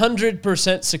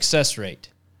 100% success rate.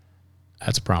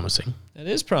 That's promising. That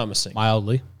is promising.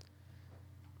 Mildly.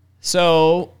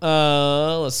 So,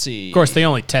 let's see. Of course, they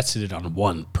only tested it on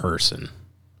one person.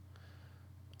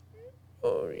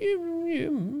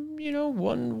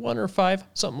 One or five,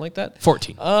 something like that.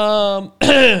 14.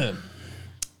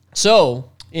 So,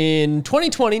 in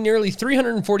 2020, nearly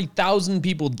 340,000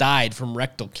 people died from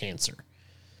rectal cancer.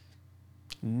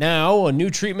 Now, a new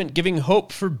treatment giving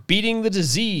hope for beating the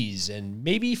disease and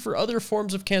maybe for other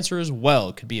forms of cancer as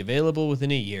well could be available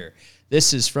within a year.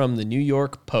 This is from the New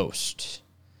York Post.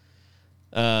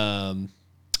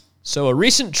 So, a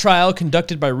recent trial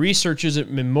conducted by researchers at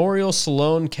Memorial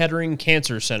Sloan Kettering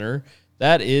Cancer Center,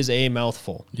 that is a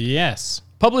mouthful. Yes.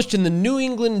 Published in the New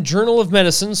England Journal of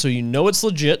Medicine, so you know it's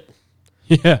legit.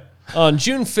 Yeah. On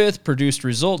June 5th, produced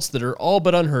results that are all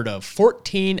but unheard of.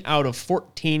 14 out of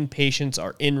 14 patients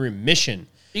are in remission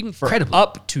for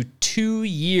up to 2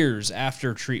 years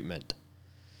after treatment.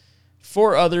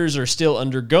 4 others are still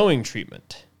undergoing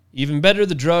treatment. Even better,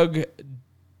 the drug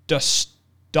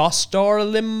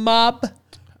dostarlimab,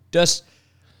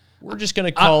 we're just going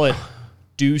to call it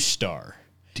Dustar,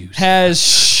 has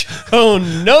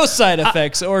shown no side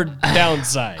effects or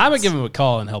downsides. I'm going to give him a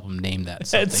call and help him name that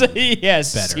something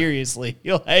yes, better. Seriously.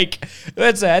 You're like,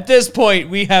 at this point,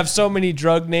 we have so many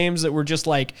drug names that we're just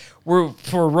like, we're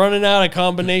running out of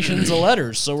combinations of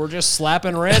letters, so we're just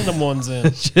slapping random ones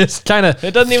in. Just kind of.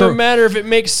 It doesn't even matter if it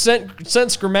makes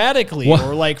sense grammatically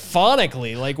or like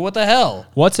phonically. Like, what the hell?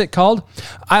 What's it called?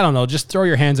 I don't know. Just throw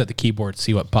your hands at the keyboard,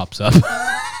 see what pops up.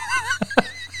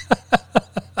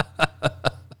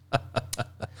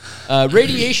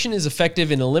 Radiation is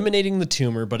effective in eliminating the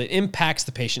tumor, but it impacts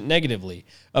the patient negatively.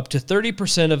 Up to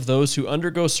 30% of those who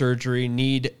undergo surgery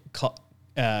need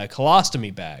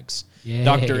colostomy bags. Yay.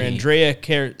 Dr. Andrea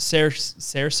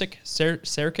Sersic,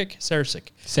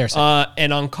 an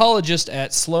oncologist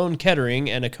at Sloan Kettering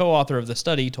and a co-author of the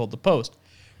study, told the Post.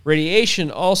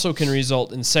 Radiation also can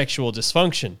result in sexual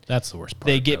dysfunction. That's the worst part.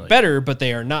 They get better, but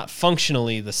they are not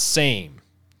functionally the same.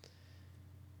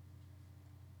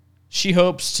 She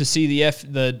hopes to see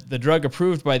the drug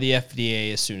approved by the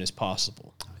FDA as soon as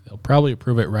possible. They'll probably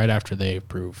approve it right after they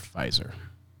approve Pfizer.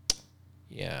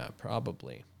 Yeah,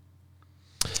 probably.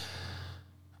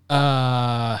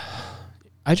 I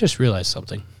just realized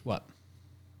something. What?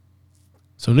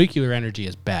 So nuclear energy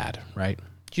is bad, right?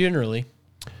 Generally.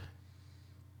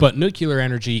 But nuclear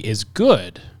energy is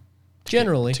good.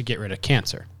 Generally. To get rid of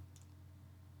cancer.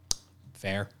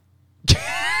 Fair.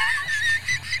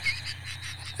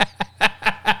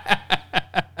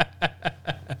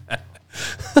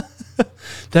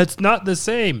 That's not the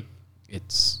same.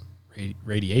 It's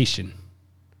radiation,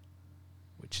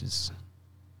 which is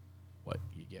what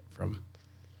you get from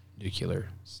nuclear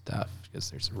stuff, because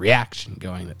there's a reaction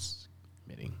going that's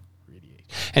emitting radiation.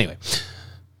 Anyway,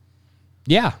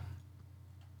 yeah.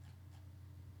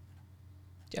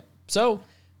 Yep. So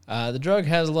the drug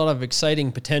has a lot of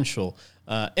exciting potential.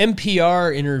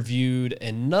 NPR interviewed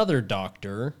another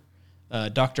doctor,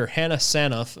 Dr. Hannah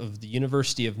Sanoff of the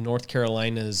University of North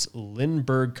Carolina's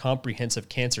Lindbergh Comprehensive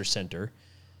Cancer Center.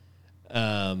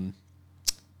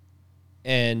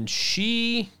 And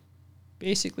she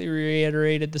basically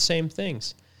reiterated the same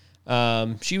things.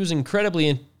 She was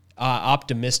incredibly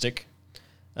optimistic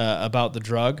about the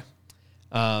drug.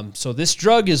 So this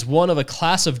drug is one of a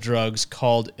class of drugs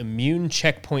called immune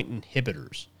checkpoint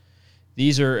inhibitors.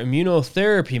 These are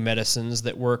immunotherapy medicines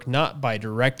that work not by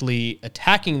directly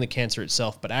attacking the cancer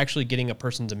itself, but actually getting a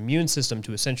person's immune system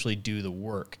to essentially do the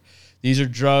work. These are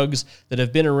drugs that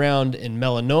have been around in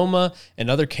melanoma and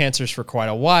other cancers for quite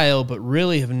a while, but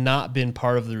really have not been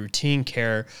part of the routine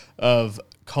care of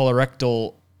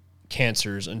colorectal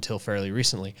cancers until fairly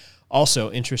recently.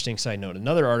 Also, interesting side note,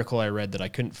 another article I read that I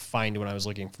couldn't find when I was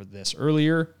looking for this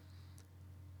earlier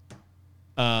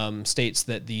states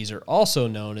that these are also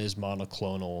known as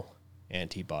monoclonal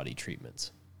antibody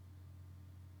treatments.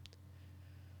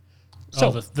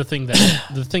 So the thing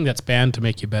that's banned to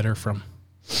make you better from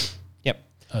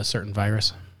a certain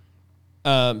virus.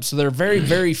 So there are very,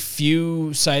 very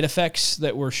few side effects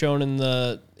that were shown in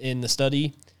the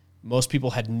study. Most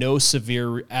people had no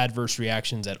severe adverse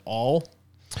reactions at all.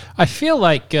 I feel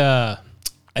like the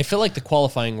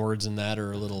qualifying words in that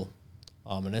are a little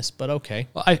ominous, but okay.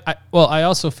 Well, I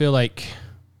also feel like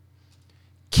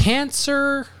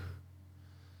cancer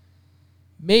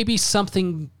may be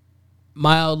something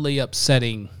mildly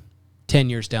upsetting 10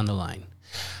 years down the line.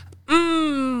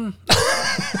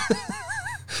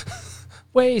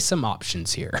 Weigh some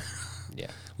options here. Yeah.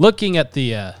 Looking at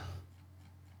the,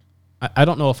 I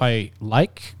don't know if I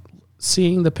like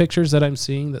seeing the pictures that I'm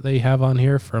seeing that they have on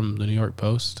here from the New York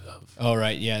Post. Oh,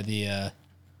 right. Yeah. The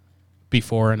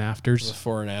before and afters.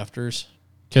 Before and afters.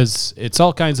 Because it's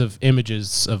all kinds of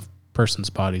images of persons'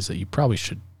 bodies that you probably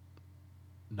should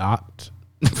not,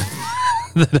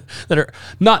 that are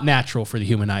not natural for the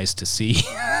human eyes to see.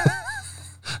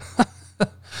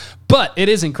 But it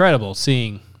is incredible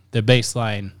seeing the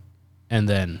baseline and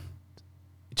then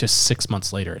just 6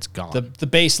 months later, it's gone. The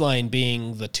baseline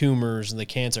being the tumors and the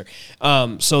cancer.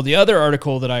 So the other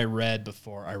article that I read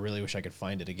before, I really wish I could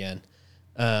find it again.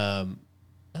 You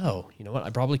know what? I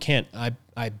probably can't.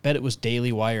 I bet it was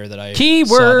Daily Wire that I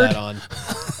Keyword. saw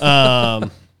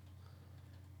that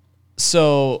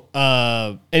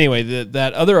on. Anyway,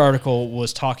 that other article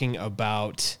was talking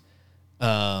about.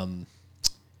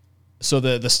 So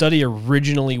the study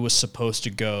originally was supposed to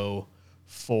go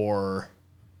for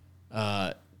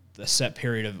the set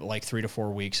period of like 3 to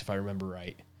 4 weeks, if I remember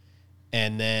right.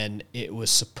 And then it was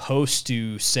supposed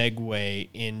to segue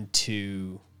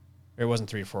into, or it wasn't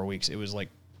 3 to 4 weeks, it was like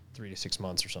 3 to 6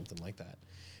 months or something like that.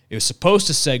 It was supposed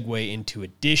to segue into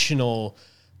additional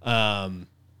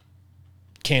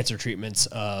cancer treatments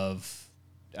of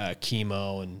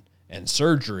chemo and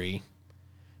surgery,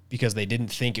 because they didn't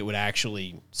think it would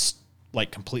actually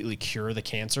like completely cure the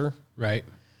cancer. Right.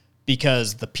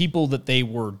 Because the people that they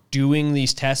were doing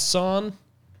these tests on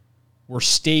were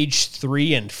stage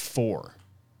 3 and 4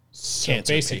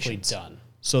 cancer basically patients. done.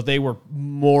 So they were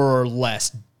more or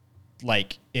less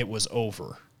like it was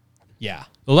over. Yeah.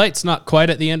 The light's not quite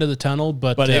at the end of the tunnel,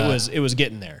 but it was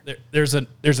getting there. There's an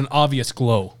obvious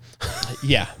glow.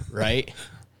 Yeah, right.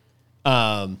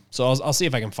 So I'll see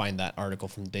if I can find that article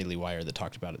from the Daily Wire that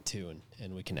talked about it too,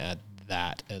 and we can add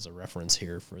that as a reference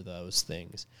here for those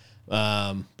things.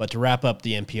 But to wrap up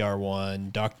the NPR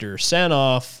one, Dr.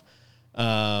 Sanoff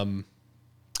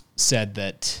said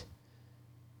that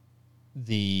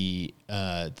the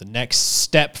next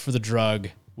step for the drug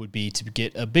would be to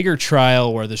get a bigger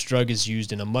trial where this drug is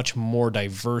used in a much more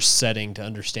diverse setting to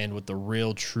understand what the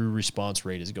real true response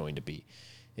rate is going to be.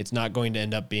 It's not going to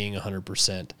end up being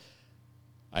 100%.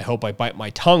 I hope I bite my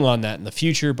tongue on that in the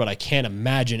future, but I can't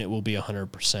imagine it will be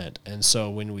 100%. And so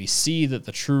when we see that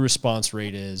the true response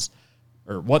rate is,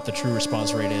 or what the true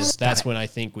response rate is, that's when I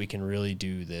think we can really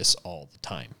do this all the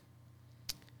time.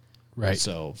 Right.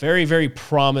 So very, very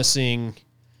promising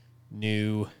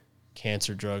new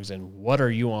cancer drugs. And what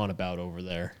are you on about over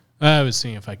there? I was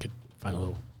seeing if I could find a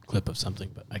little clip of something,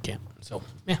 but I can't. So,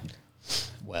 yeah.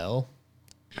 Well,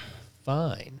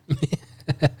 fine.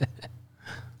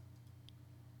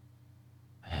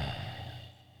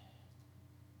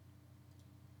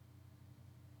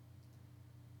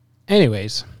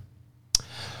 Anyways.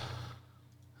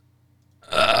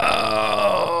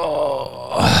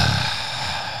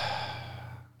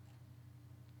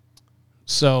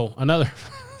 So another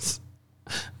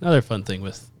fun thing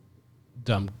with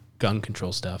dumb gun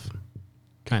control stuff,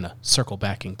 kind of circle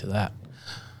backing to that.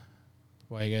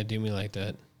 Why you gotta do me like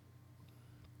that?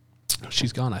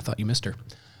 She's gone. I thought you missed her.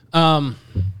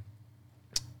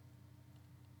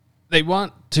 They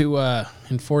want to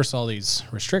enforce all these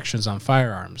restrictions on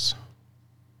firearms,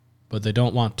 but they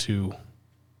don't want to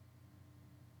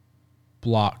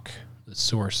block the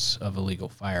source of illegal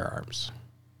firearms.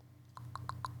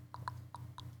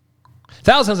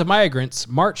 Thousands of migrants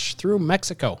march through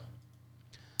Mexico.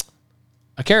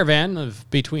 A caravan of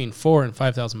between 4,000 and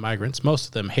 5,000 migrants, most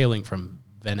of them hailing from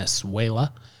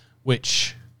Venezuela,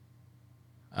 which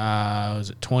was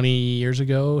it 20 years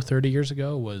ago, 30 years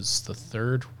ago, was the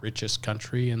third richest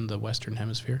country in the Western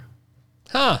Hemisphere.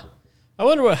 Huh. I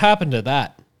wonder what happened to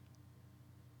that.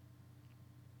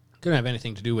 Couldn't have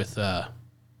anything to do with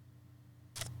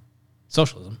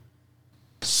socialism.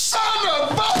 Son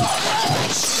of a...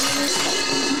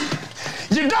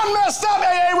 You done messed up,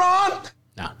 Aaron!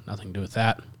 No, nothing to do with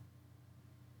that.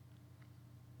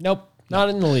 Nope, not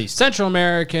in the least. Central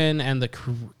American and the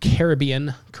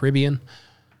Caribbean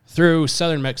through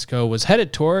southern Mexico was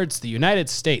headed towards the United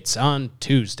States on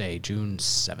Tuesday, June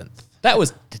 7th. That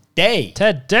was today.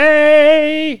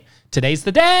 Today's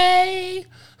the day.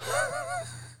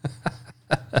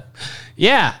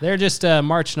 Yeah, they're just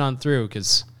marching on through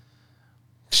because...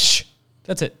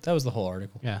 That's it. That was the whole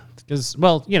article. Yeah, because,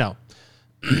 well, you know,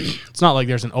 it's not like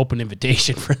there's an open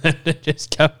invitation for them to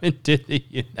just come into the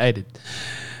United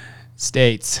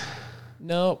States.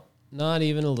 No, not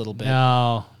even a little bit.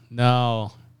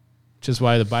 No. Which is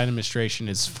why the Biden administration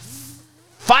is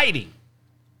fighting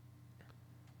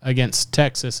against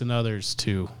Texas and others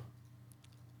to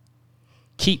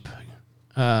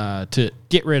to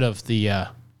get rid of the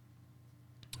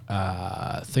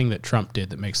thing that Trump did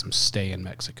that makes them stay in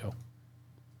Mexico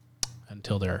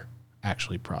until they're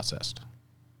actually processed.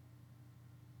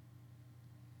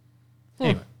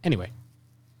 Anyway.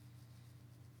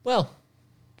 Well,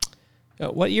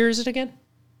 what year is it again?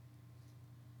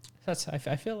 I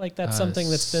feel like that's something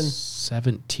that's been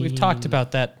 17. We've talked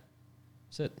about that.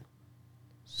 Is it?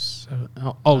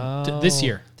 This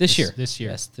year. This year.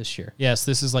 Yes, this year. Yes,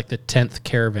 this is like the 10th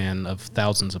caravan of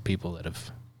thousands of people that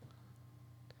have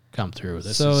come through.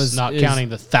 This is not counting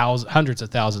the hundreds of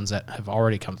thousands that have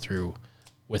already come through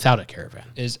without a caravan.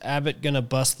 Is Abbott going to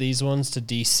bust these ones to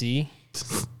D.C.?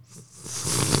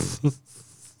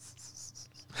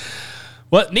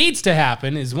 What needs to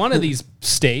happen is one of these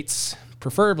states,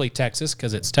 preferably Texas,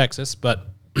 because it's Texas, but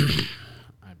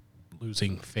I'm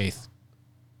losing faith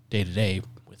day to day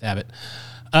with Abbott,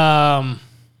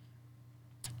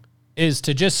 is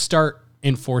to just start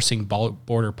enforcing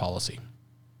border policy.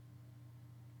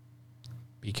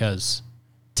 Because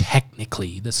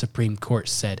technically the Supreme Court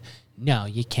said, no,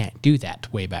 you can't do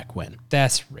that way back when.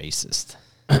 That's racist.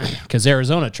 Because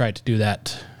Arizona tried to do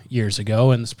that years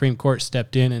ago, and the Supreme Court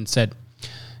stepped in and said,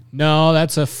 no,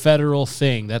 that's a federal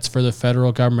thing. That's for the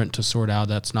federal government to sort out.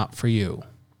 That's not for you.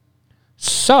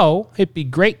 So it'd be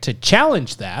great to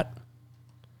challenge that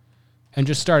and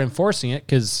just start enforcing it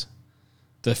because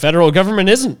the federal government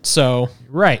isn't. So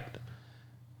right.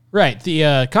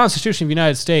 The Constitution of the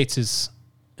United States is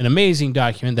an amazing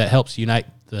document that helps unite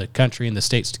the country and the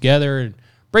states together and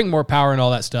bring more power and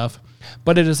all that stuff.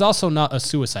 But it is also not a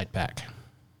suicide pact.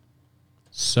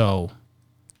 So...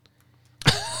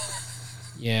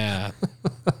 yeah.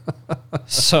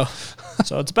 So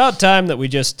it's about time that we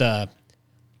just cut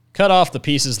off the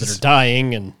pieces that are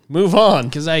dying and move on.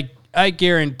 Because I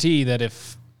guarantee that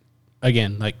if,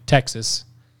 again, like Texas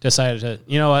decided to,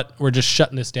 you know what, we're just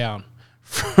shutting this down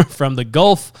from the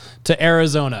Gulf to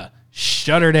Arizona,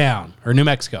 shut her down, or New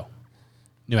Mexico.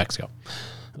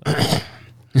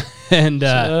 And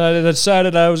I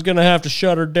decided I was going to have to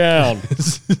shut her down.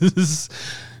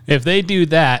 If they do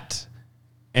that,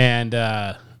 and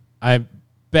I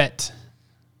bet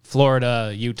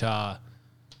Florida, Utah,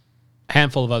 a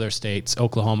handful of other states,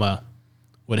 Oklahoma,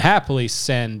 would happily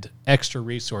send extra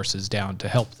resources down to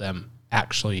help them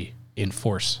actually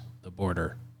enforce the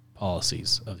border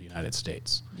policies of the United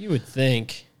States. You would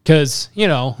think. Because, you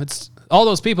know, it's all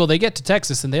those people, they get to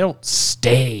Texas and they don't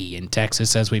stay in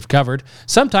Texas, as we've covered.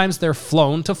 Sometimes they're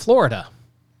flown to Florida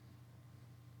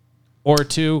or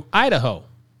to Idaho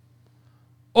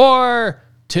or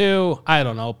to, I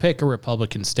don't know, pick a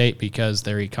Republican state because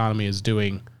their economy is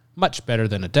doing much better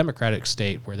than a Democratic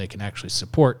state where they can actually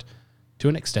support, to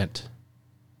an extent,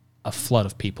 a flood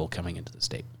of people coming into the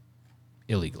state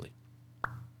illegally.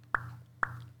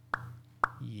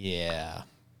 Yeah.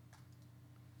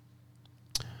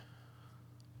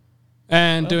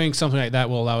 And doing something like that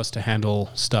will allow us to handle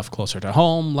stuff closer to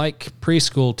home, like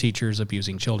preschool teachers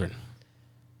abusing children.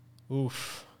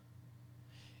 Oof.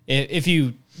 If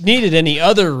you needed any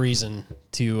other reason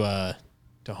to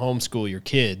homeschool your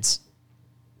kids,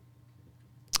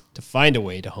 to find a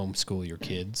way to homeschool your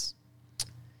kids,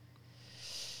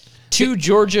 2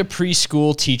 Georgia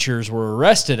preschool teachers were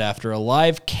arrested after a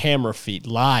live camera feed.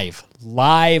 Live.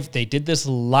 They did this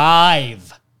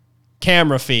live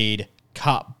camera feed.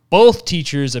 Caught both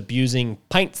teachers abusing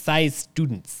pint-sized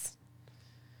students.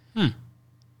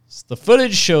 The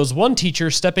footage shows one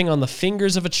teacher stepping on the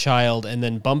fingers of a child and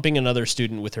then bumping another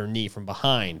student with her knee from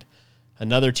behind.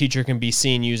 Another teacher can be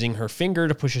seen using her finger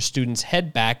to push a student's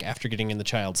head back after getting in the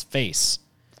child's face.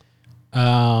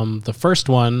 The first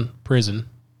one, prison.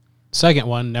 Second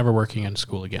one, never working in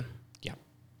school again. Yeah.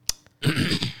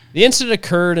 The incident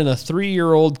occurred in a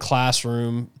 3-year-old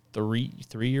classroom.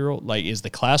 Three-year-old? Like, is the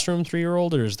classroom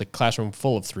 3-year-old or is the classroom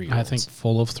full of 3-year-olds? I think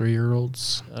full of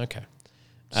 3-year-olds. Okay.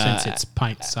 Since it's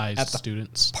pint-sized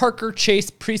students. Parker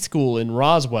Chase Preschool in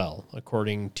Roswell,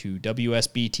 according to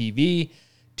WSB TV.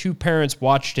 2 parents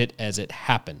watched it as it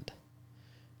happened.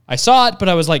 I saw it, but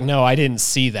I was like, no, I didn't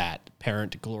see that.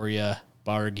 Parent Gloria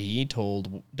Bargy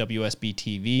told WSB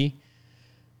TV.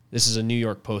 This is a New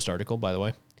York Post article, by the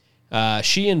way.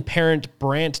 She and parent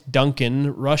Brant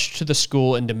Duncan rushed to the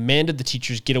school and demanded the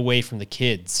teachers get away from the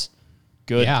kids.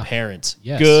 Good parents.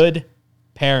 Yes. Good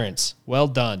parents. Well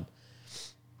done.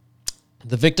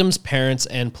 The victims' parents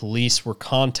and police were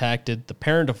contacted. The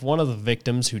parent of one of the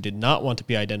victims, who did not want to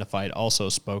be identified, also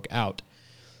spoke out.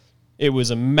 It was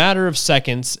a matter of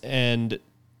seconds and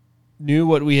knew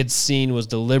what we had seen was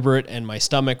deliberate, and my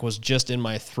stomach was just in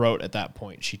my throat at that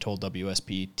point, she told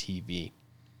WSB TV.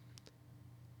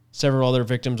 Several other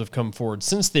victims have come forward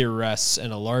since the arrests,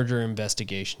 and a larger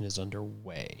investigation is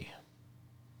underway.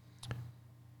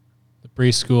 The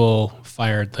preschool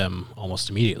fired them almost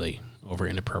immediately over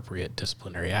inappropriate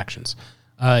disciplinary actions.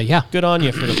 Good on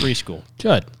you for the preschool.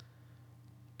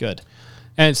 Good.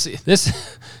 And see, this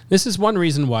is one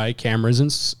reason why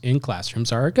cameras in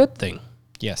classrooms are a good thing.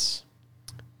 Yes.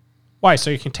 Why? So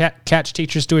you can catch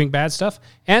teachers doing bad stuff,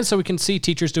 and so we can see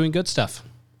teachers doing good stuff.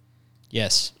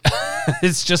 Yes.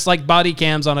 It's just like body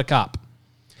cams on a cop.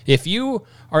 If you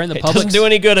are in the It public, doesn't do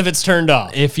any good if it's turned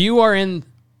off. if you are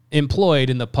employed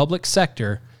in the public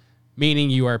sector, meaning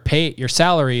you are paid, your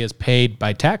salary is paid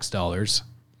by tax dollars,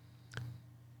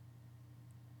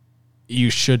 you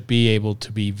should be able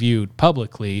to be viewed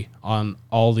publicly on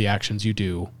all the actions you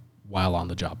do while on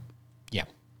the job. Yeah.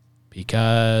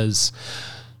 Because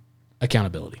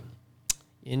accountability.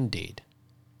 Indeed.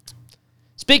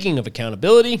 Speaking of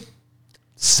accountability,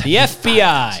 the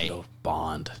FBI.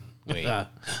 Bond. Wait.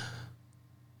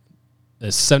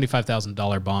 There's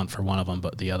 $75,000 bond for one of them,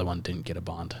 but the other one didn't get a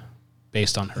bond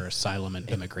based on her asylum and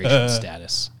immigration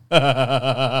status.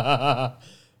 Oh,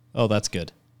 that's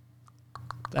good.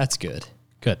 That's good.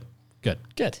 Good.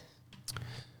 Good.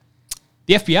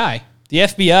 The FBI. The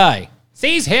FBI.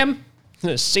 Seize him.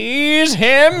 Seize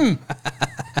him.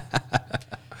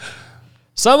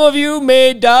 Some of you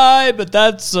may die, but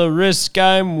that's a risk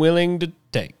I'm willing to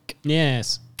take.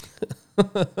 Yes.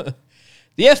 The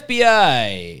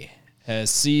FBI has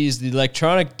seized the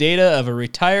electronic data of a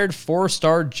retired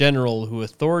 4-star general who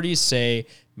authorities say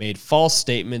made false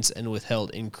statements and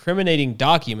withheld incriminating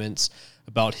documents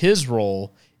about his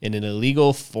role in an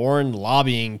illegal foreign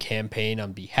lobbying campaign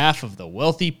on behalf of the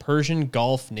wealthy Persian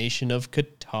Gulf nation of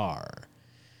Qatar.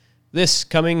 This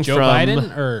coming Joe from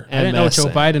Biden? Or I didn't know Joe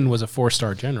MSN. Biden was a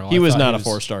 4-star general. He I was thought not a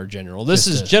 4-star general. This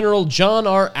is a- General John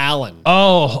R. Allen.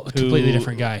 Oh, completely who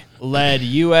different guy. Led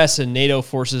U.S. and NATO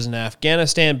forces in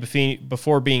Afghanistan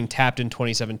before being tapped in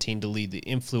 2017 to lead the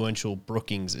influential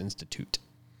Brookings Institute.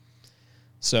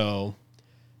 So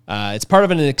it's part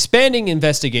of an expanding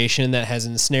investigation that has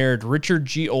ensnared Richard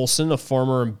G. Olson, a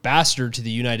former ambassador to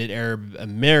the United Arab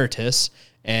Emirates,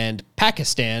 and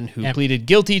Pakistan, who pleaded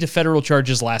guilty to federal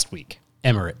charges last week.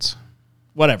 Emirates.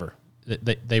 Whatever.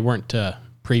 They weren't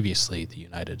previously the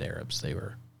United Arabs. They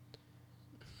were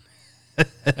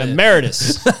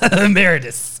Emeritus.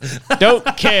 Emeritus. Don't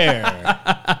care.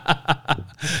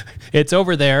 It's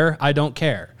over there. I don't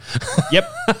care. Yep.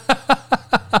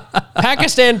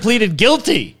 Pakistan pleaded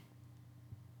guilty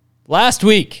last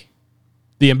week.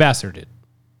 The ambassador did.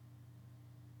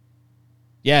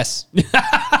 Yes.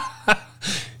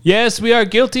 Yes, we are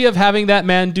guilty of having that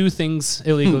man do things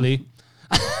illegally.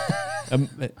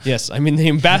 Yes, I mean the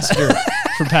ambassador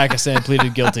from Pakistan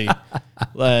pleaded guilty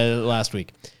last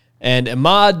week. And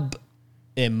Ahmad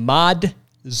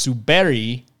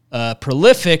Zuberi a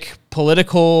prolific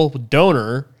political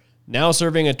donor, now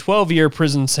serving a 12-year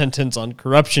prison sentence on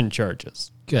corruption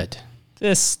charges. Good.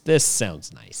 This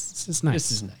sounds nice. This is nice.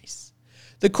 This is nice.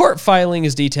 The court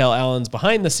filings detail Allen's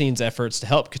behind-the-scenes efforts to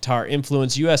help Qatar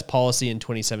influence U.S. policy in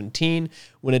 2017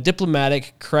 when a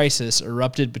diplomatic crisis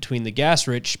erupted between the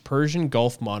gas-rich Persian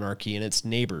Gulf monarchy and its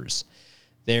neighbors.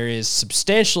 There is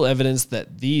substantial evidence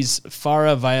that these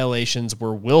FARA violations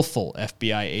were willful,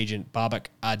 FBI agent Babak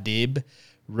Adib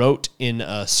wrote in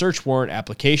a search warrant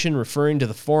application referring to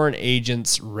the Foreign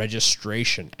Agents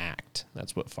Registration Act.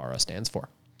 That's what FARA stands for.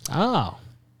 Oh.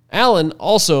 Allen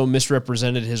also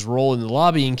misrepresented his role in the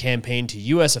lobbying campaign to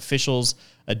U.S. officials,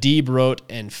 Adib wrote,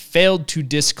 and failed to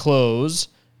disclose,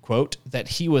 quote, that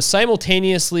he was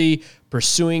simultaneously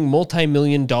pursuing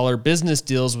multi-million-dollar business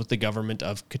deals with the government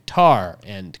of Qatar,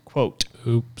 end quote.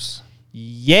 Oops.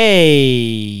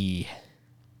 Yay!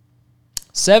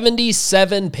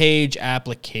 77-page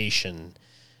application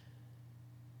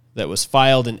that was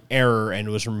filed in error and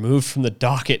was removed from the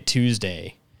docket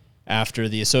Tuesday after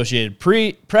the Associated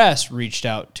Press reached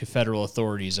out to federal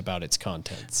authorities about its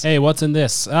contents. Hey, what's in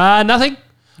this? Nothing?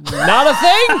 Not a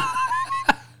thing?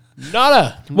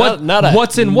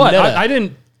 What's in what? Nada. I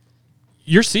didn't...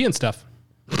 You're seeing stuff.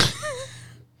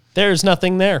 There's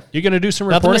nothing there. You're going to do some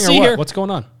Nothing to reporting or see what? here. What's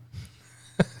going on?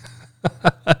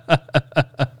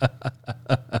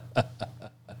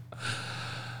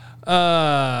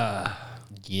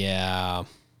 Yeah.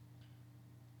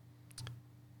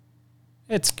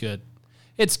 It's good.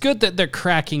 It's good that they're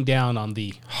cracking down on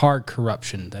the hard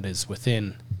corruption that is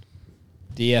within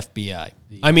The FBI.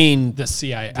 I mean, the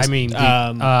CIA. I mean,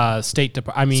 the State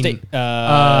Department. I mean, State-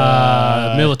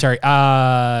 military.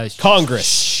 Congress.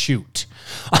 Shoot.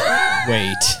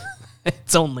 Wait.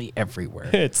 It's only everywhere.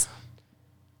 It's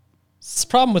the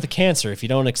problem with the cancer. If you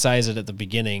don't excise it at the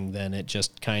beginning, then it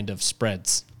just kind of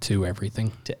spreads To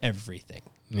everything. to everything.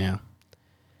 Yeah.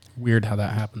 Weird how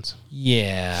that happens.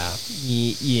 Yeah.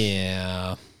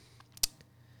 Yeah.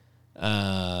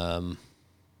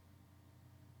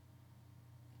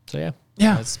 So yeah.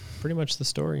 Yeah. That's pretty much the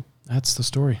story. That's the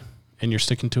story. And you're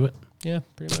sticking to it? Yeah,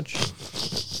 pretty much.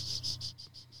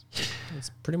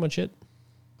 That's pretty much it.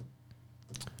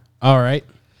 All right.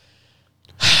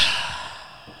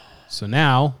 So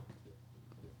now,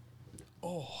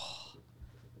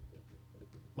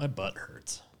 My butt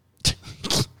hurts.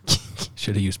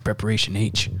 should have used preparation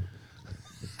H.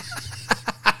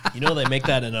 You know they make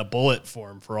that in a bullet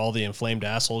form for all the inflamed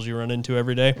assholes you run into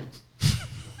every day?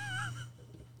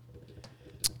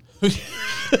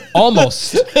 Almost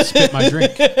spit my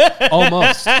drink.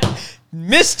 Almost.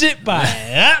 Missed it by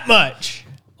that much.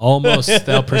 Almost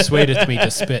thou persuaded me to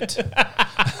spit.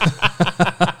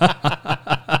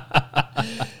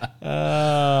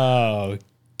 Oh,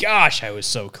 gosh, I was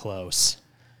so close.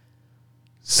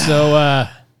 So,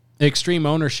 extreme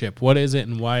ownership. What is it,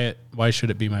 and why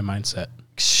should it be my mindset?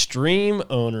 Extreme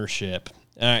ownership.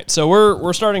 All right, so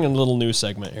we're starting a little new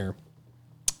segment here.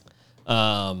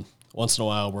 Once in a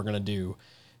while, we're going to do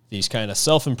these kind of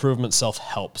self-improvement,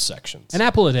 self-help sections. An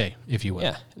apple a day, if you will.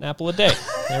 Yeah, an apple a day.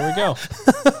 There we go.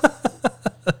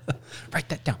 Write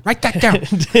that down. Write that down.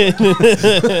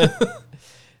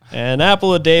 An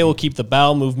apple a day will keep the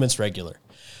bowel movements regular.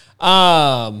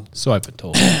 So I've been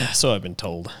told. So I've been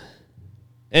told.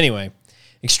 Anyway,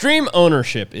 extreme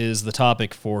ownership is the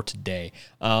topic for today.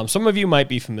 Some of you might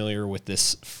be familiar with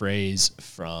this phrase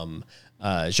from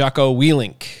Jocko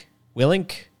Willink.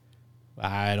 Willink?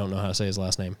 I don't know how to say his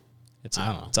last name. It's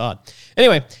odd.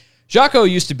 Anyway, Jocko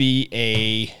used to be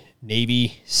a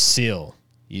Navy SEAL.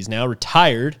 He's now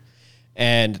retired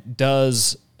and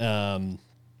does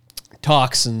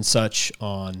talks and such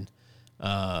on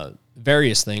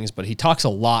various things, but he talks a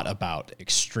lot about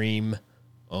extreme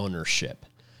ownership.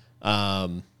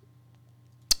 And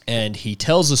he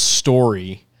tells a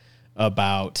story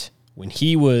about when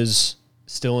he was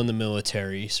still in the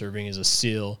military, serving as a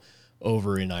SEAL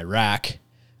over in Iraq.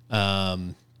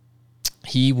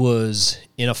 He was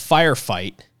in a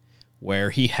firefight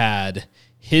where he had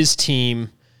his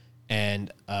team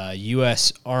and a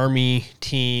U.S. Army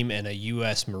team and a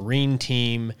U.S. Marine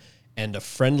team and a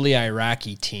friendly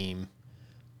Iraqi team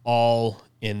all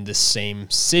in the same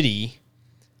city,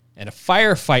 and a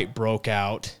firefight broke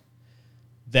out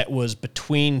that was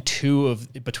between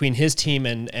his team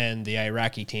and the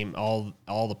Iraqi team, all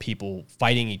the people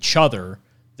fighting each other,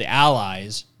 the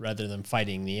allies, rather than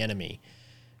fighting the enemy.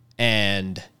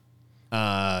 And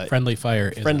Friendly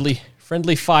fire.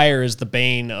 friendly fire is the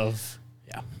bane of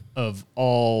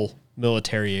all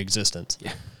military existence.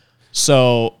 Yeah.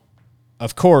 So,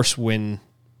 of course, when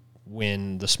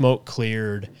the smoke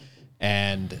cleared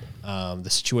and the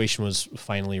situation was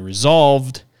finally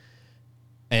resolved,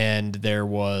 and there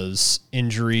was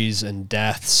injuries and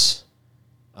deaths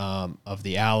of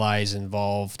the allies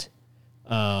involved.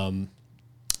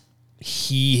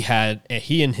 He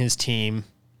and his team,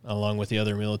 along with the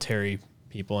other military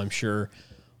people, I'm sure,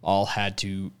 all had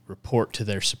to report to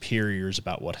their superiors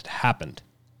about what had happened.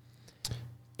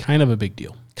 Kind of a big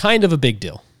deal. Kind of a big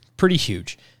deal. Pretty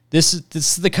huge. This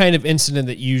is the kind of incident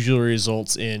that usually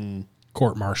results in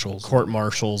Court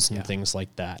martials and things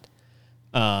like that.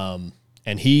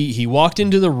 And he walked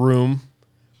into the room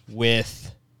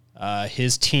with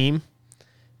his team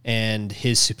and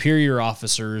his superior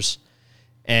officers,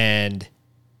 and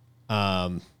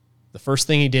the first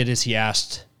thing he did is he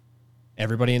asked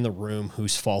everybody in the room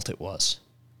whose fault it was.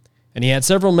 And he had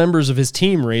several members of his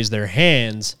team raise their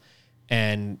hands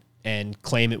and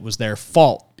claim it was their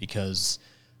fault because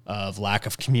of lack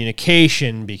of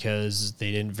communication, because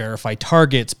they didn't verify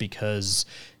targets, because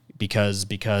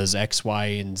X, Y,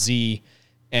 and Z.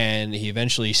 And he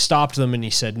eventually stopped them and he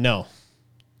said, no,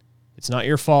 it's not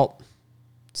your fault.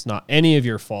 It's not any of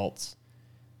your faults.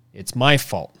 It's my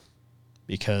fault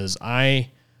because I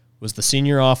was the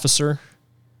senior officer.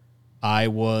 I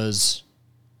was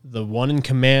the one in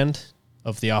command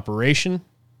of the operation,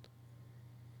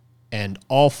 and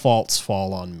all faults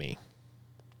fall on me.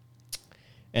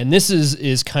 And this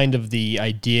is kind of the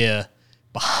idea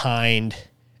behind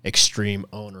extreme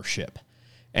ownership.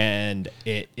 And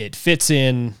it fits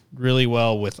in really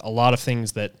well with a lot of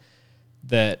things that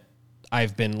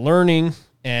I've been learning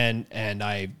and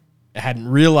I hadn't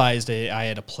realized I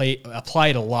had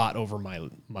applied a lot over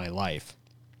my life.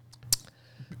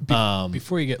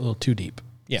 Before you get a little too deep.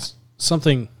 Yeah.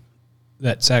 Something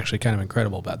that's actually kind of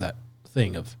incredible about that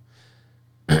thing of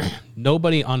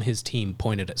nobody on his team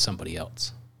pointed at somebody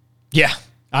else. Yeah.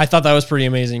 I thought that was pretty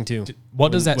amazing too.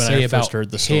 What does that say about heard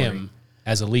the story. him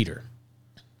as a leader?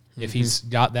 If he's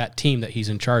got that team that he's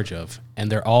in charge of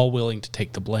and they're all willing to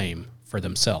take the blame for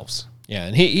themselves. Yeah,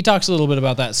 and he talks a little bit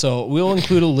about that. So we'll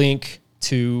include a link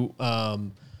to a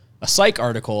Psych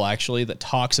article, actually, that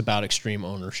talks about extreme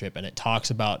ownership, and it talks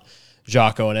about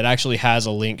Jocko, and it actually has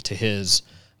a link to his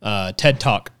TED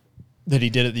Talk that he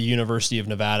did at the University of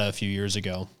Nevada a few years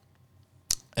ago.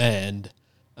 And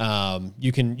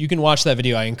you can watch that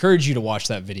video. I encourage you to watch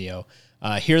that video.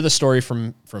 Hear the story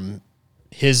from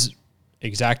his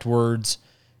exact words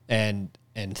and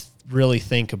really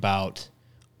think about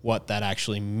what that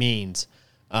actually means.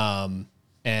 And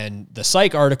the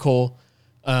Psych article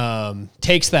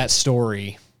takes that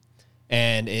story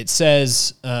and it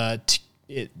says,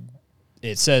 it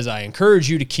says, I encourage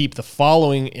you to keep the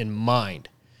following in mind.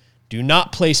 Do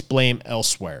not place blame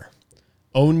elsewhere.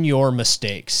 Own your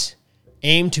mistakes.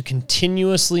 Aim to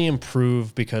continuously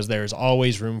improve because there is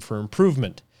always room for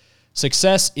improvement.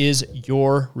 Success is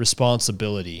your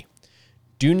responsibility.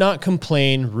 Do not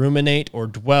complain, ruminate, or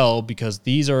dwell because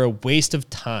these are a waste of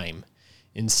time.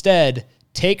 Instead,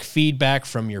 take feedback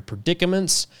from your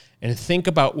predicaments and think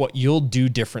about what you'll do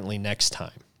differently next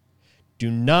time.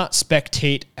 Do not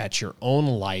spectate at your own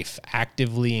life,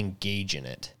 actively engage in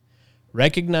it.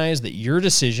 Recognize that your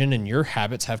decision and your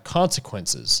habits have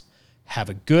consequences. Have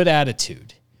a good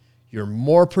attitude. You're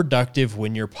more productive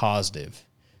when you're positive.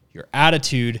 Your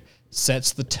attitude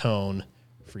sets the tone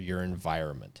for your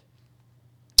environment.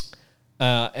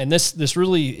 And this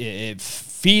really, it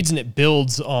feeds and it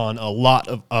builds on a lot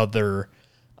of other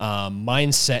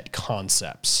mindset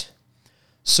concepts.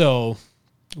 So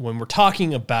when we're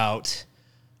talking about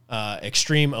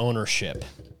extreme ownership,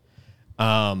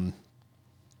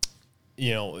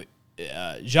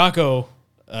 Jocko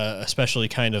especially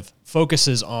kind of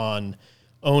focuses on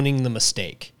owning the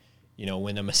mistake. You know,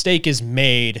 when a mistake is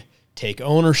made, take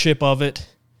ownership of it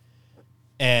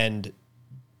and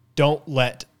don't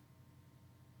let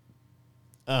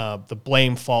the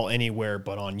blame fall anywhere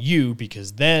but on you,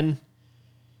 because then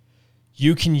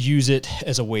you can use it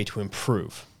as a way to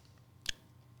improve.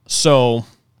 So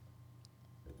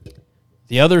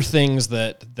the other things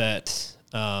that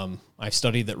I've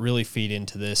studied that really feed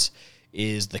into this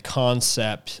is the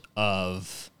concept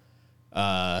of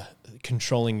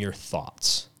controlling your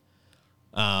thoughts.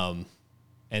 And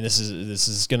this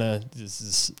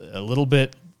is a little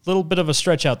bit of a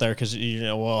stretch out there because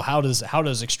how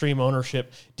does extreme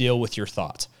ownership deal with your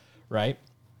thoughts, right?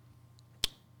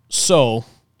 So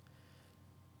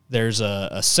there's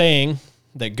a saying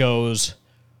that goes,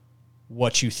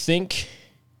 what you think,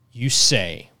 you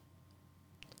say.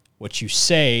 What you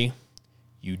say,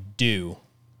 you do.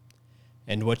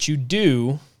 And what you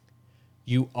do,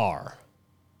 you are.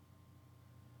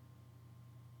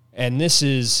 And this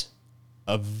is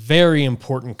a very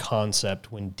important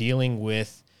concept when dealing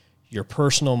with your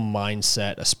personal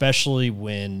mindset, especially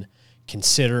when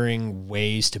considering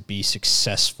ways to be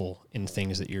successful in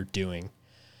things that you're doing.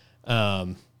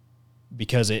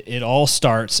 Because it all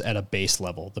starts at a base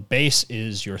level. The base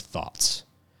is your thoughts.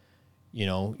 You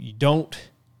know, you don't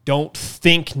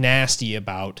think nasty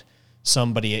about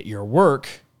somebody at your work,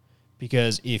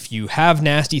 because if you have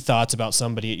nasty thoughts about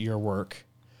somebody at your work,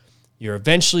 you're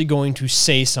eventually going to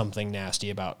say something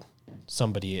nasty about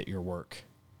somebody at your work.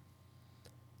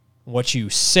 What you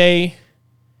say,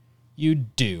 you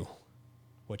do.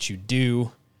 What you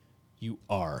do, you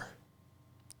are.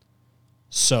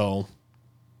 So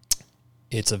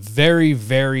it's a very,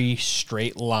 very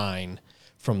straight line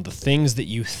from the things that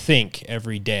you think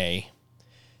every day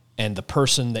and the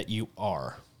person that you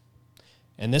are.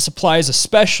 And this applies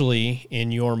especially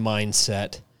in your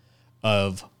mindset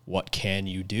of what can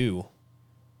you do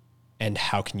and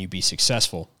how can you be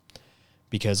successful.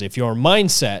 Because if your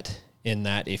mindset in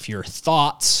that, if your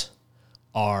thoughts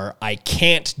are, I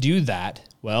can't do that,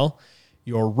 well,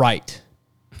 you're right.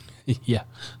 Yeah.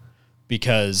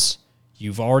 Because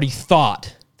you've already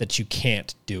thought that you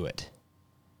can't do it.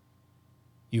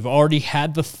 You've already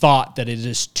had the thought that it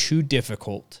is too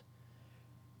difficult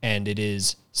and it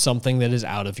is something that is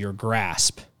out of your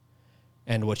grasp.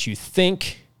 And what you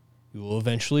think, you will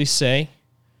eventually say.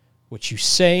 What you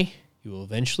say, you will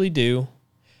eventually do.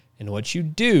 And what you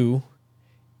do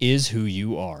is who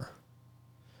you are.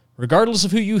 Regardless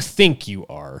of who you think you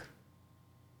are,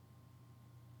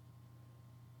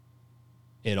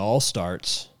 it all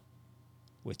starts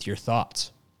with your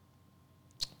thoughts.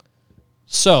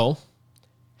 So,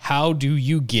 how do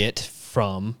you get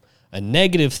from a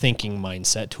negative thinking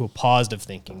mindset to a positive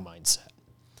thinking mindset?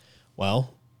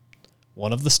 Well,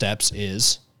 one of the steps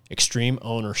is extreme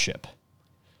ownership.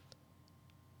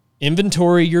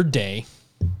 Inventory your day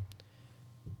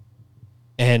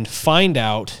and find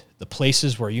out the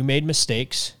places where you made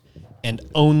mistakes and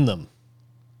own them.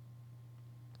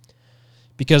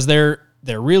 Because there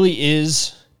really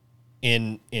is,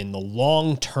 in the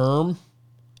long term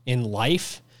in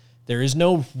life, there is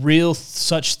no real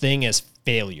such thing as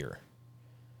failure.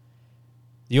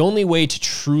 The only way to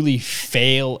truly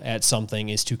fail at something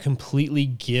is to completely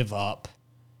give up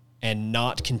and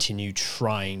not continue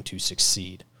trying to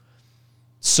succeed.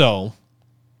 So,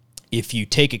 if you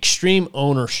take extreme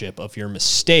ownership of your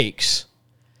mistakes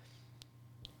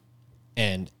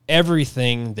and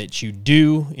everything that you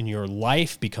do in your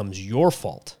life becomes your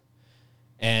fault.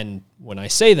 And when I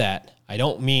say that, I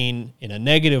don't mean in a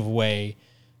negative way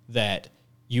that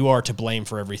you are to blame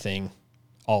for everything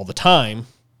all the time.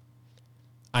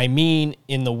 I mean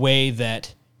in the way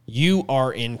that you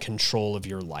are in control of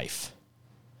your life.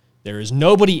 There is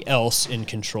nobody else in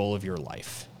control of your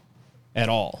life at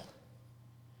all.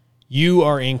 You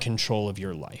are in control of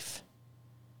your life.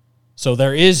 So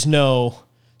there is no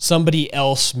somebody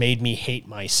else made me hate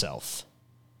myself.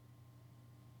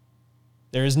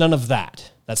 There is none of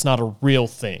that. That's not a real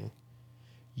thing.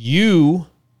 You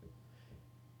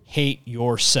hate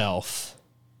yourself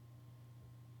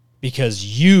because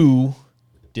you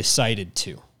decided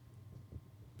to.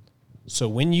 So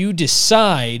when you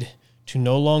decide to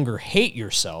no longer hate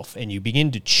yourself and you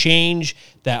begin to change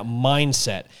that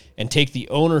mindset and take the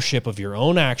ownership of your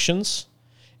own actions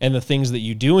and the things that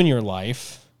you do in your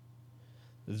life,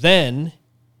 then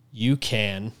you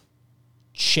can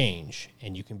change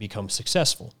and you can become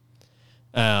successful.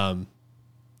 And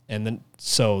then,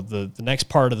 so the next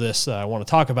part of this I want to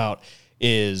talk about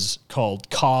is called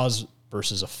cause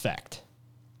versus effect.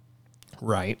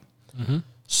 Right? Mm-hmm.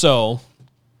 So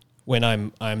when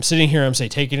I'm sitting here, I'm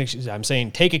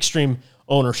saying take extreme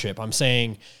ownership. I'm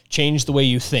saying change the way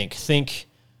you think. Think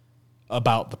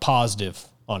about the positive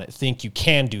on it. Think you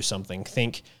can do something.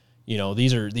 Think,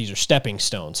 these are stepping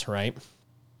stones, right?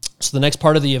 So the next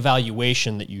part of the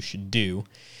evaluation that you should do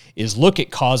is look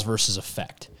at cause versus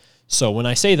effect. So when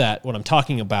I say that, what I'm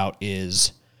talking about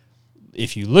is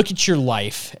if you look at your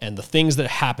life and the things that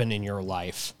happen in your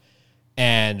life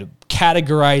and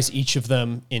categorize each of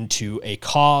them into a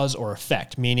cause or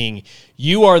effect, meaning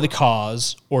you are the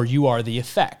cause or you are the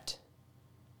effect,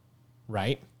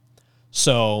 right?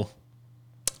 So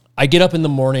I get up in the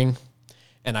morning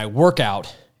and I work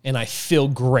out and I feel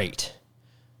great.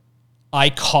 I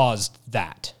caused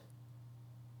that.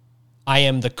 I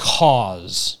am the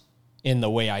cause in the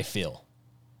way I feel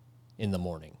in the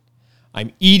morning.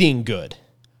 I'm eating good,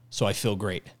 so I feel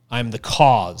great. I'm the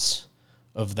cause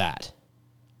of that,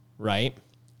 right?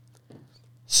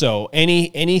 So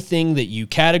anything that you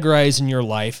categorize in your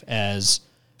life as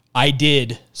I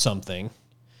did something,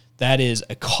 that is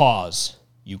a cause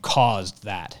You caused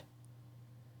that.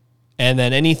 And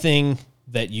then anything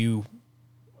that you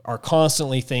are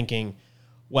constantly thinking,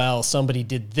 well, somebody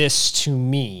did this to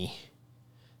me,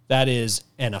 that is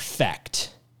an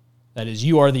effect. That is,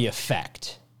 you are the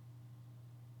effect,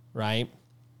 right?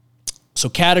 So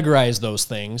categorize those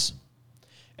things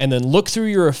and then look through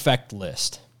your effect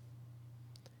list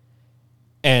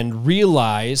and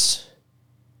realize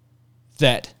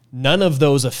that none of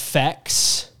those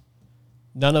effects,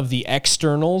 none of the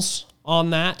externals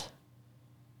on that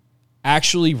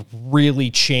actually really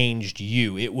changed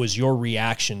you. It was your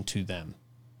reaction to them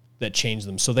that changed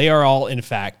them. So they are all, in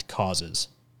fact, causes.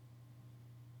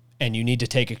 And you need to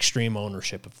take extreme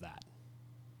ownership of that.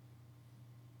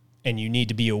 And you need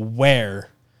to be aware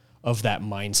of that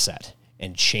mindset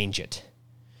and change it.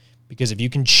 Because if you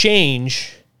can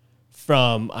change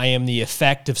from I am the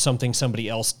effect of something somebody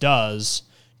else does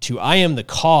to I am the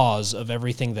cause of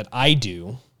everything that I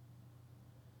do,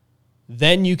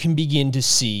 then you can begin to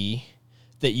see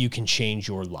that you can change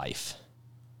your life.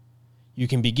 You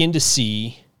can begin to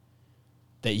see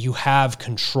that you have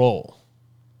control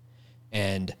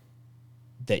and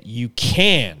that you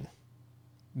can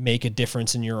make a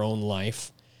difference in your own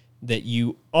life, that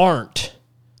you aren't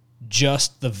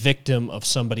just the victim of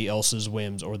somebody else's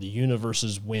whims or the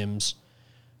universe's whims,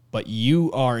 but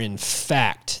you are in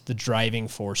fact the driving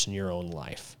force in your own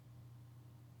life.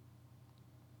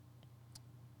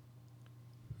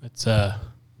 It's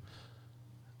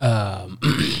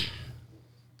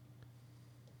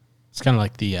it's kind of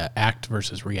like the act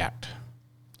versus react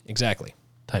Exactly.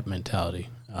 type mentality.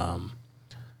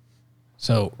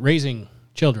 So raising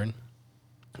children,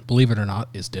 believe it or not,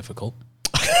 is difficult.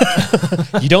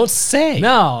 You don't say.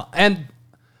 No, and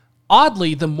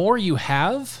oddly, the more you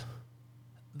have,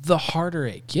 the harder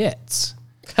it gets.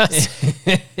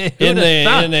 in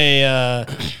a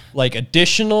like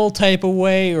additional type of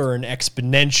way or an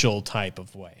exponential type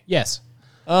of way. Yes.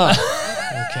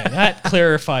 Okay, that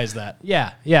clarifies that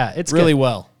Yeah, it's really good.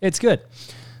 well. It's good.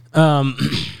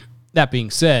 That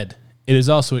being said, it is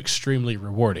also extremely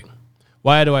rewarding.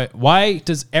 Why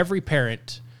does every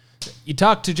parent, you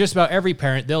talk to just about every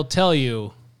parent, they'll tell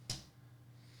you,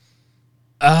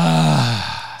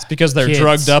 It's because they're kids.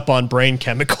 drugged up on brain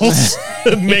chemicals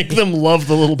that make them love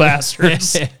the little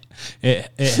bastards. it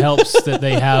helps that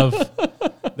they have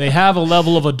a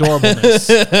level of adorableness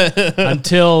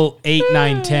until 8,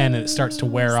 9, 10, and it starts to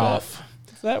wear off.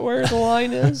 Is that where the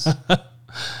line is?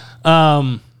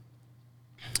 I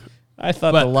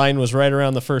thought But- the line was right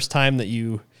around the first time that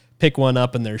you pick one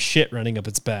up and there's shit running up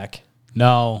its back.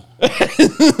 No, because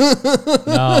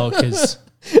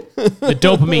the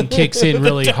dopamine kicks in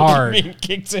really hard Dopamine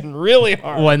kicks in really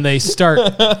hard. when they start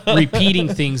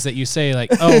repeating things that you say, like,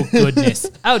 oh,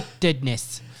 goodness. Oh,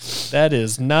 goodness. That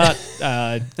is not,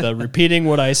 the repeating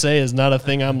what I say is not a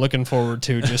thing I'm looking forward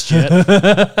to just yet.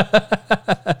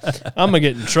 I'm going to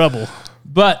get in trouble.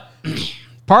 But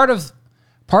part of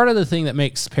the thing that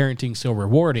makes parenting so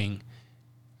rewarding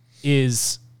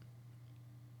is,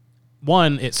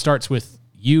 one, it starts with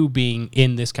you being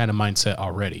in this kind of mindset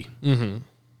already. Mm-hmm.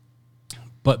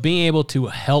 But being able to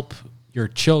help your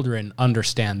children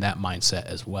understand that mindset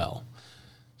as well.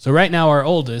 So right now, our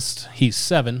oldest, he's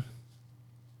 7,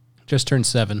 just turned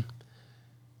 7.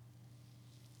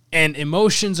 And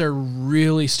emotions are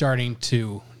really starting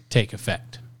to take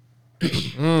effect.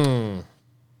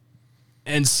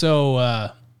 And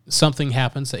so something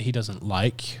happens that he doesn't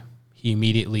like. He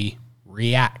immediately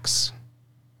reacts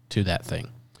to that thing.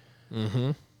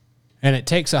 Mm-hmm. And it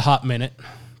takes a hot minute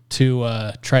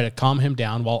to try to calm him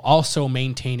down while also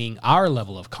maintaining our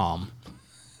level of calm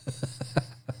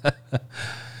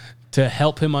to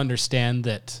help him understand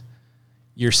that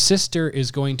your sister is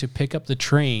going to pick up the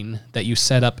train that you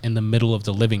set up in the middle of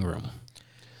the living room.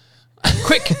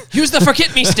 Quick, use the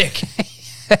forget me stick.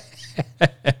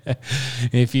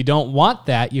 If you don't want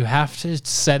that, you have to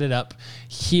set it up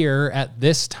here at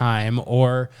this time,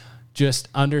 or just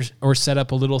or set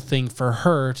up a little thing for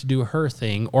her to do her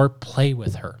thing or play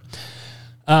with her.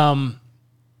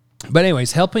 But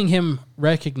anyways, helping him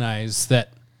recognize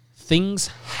that things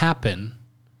happen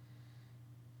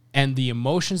and the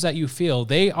emotions that you feel,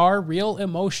 they are real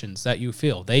emotions that you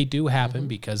feel. They do happen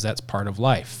because that's part of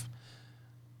life.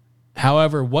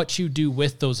 However, what you do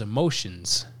with those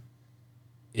emotions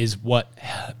is what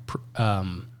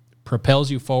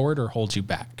propels you forward or holds you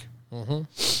back.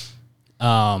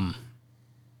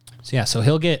 So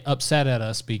he'll get upset at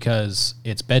us because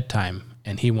it's bedtime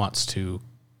and he wants to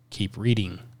keep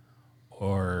reading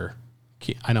or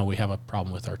I know we have a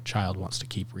problem with our child wants to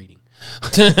keep reading.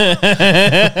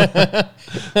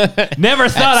 Never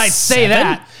thought I'd say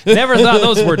that. Never thought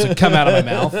those words would come out of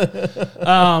my mouth.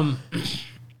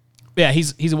 Yeah,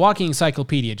 he's a walking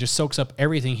encyclopedia, just soaks up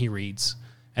everything he reads,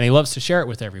 and he loves to share it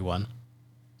with everyone,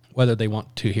 whether they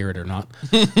want to hear it or not.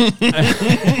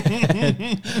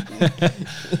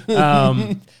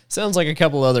 Sounds like a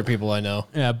couple other people I know.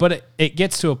 Yeah, but it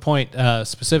gets to a point,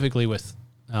 specifically with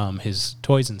his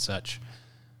toys and such,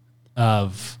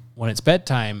 of when it's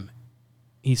bedtime,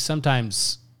 he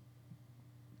sometimes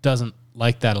doesn't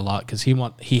like that a lot because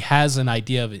he has an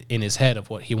idea of it in his head of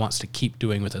what he wants to keep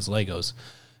doing with his Legos,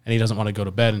 and he doesn't want to go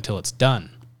to bed until it's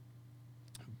done.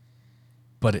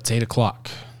 But it's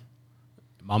 8:00.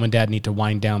 Mom and Dad need to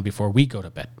wind down before we go to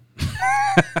bed.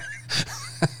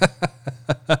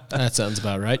 That sounds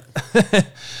about right.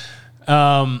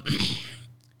 And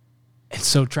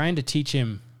so trying to teach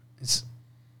him,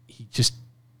 he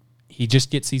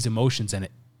just gets these emotions, and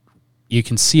you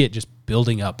can see it just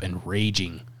building up and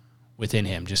raging within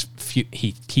him.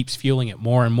 He keeps fueling it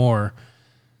more and more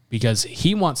because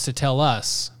he wants to tell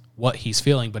us what he's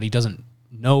feeling, but he doesn't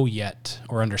know yet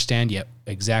or understand yet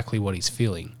exactly what he's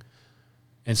feeling.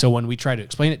 And so when we try to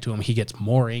explain it to him, he gets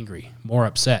more angry, more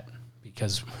upset,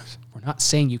 because we're not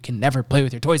saying you can never play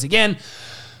with your toys again.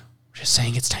 We're just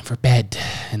saying it's time for bed.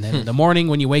 And then in the morning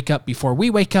when you wake up, before we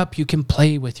wake up, you can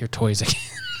play with your toys again.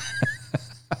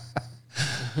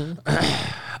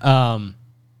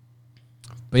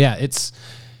 But yeah, it's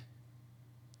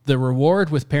the reward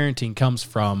with parenting comes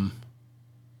from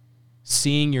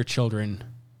seeing your children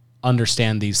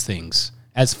understand these things,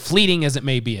 as fleeting as it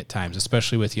may be at times,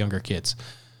 especially with younger kids.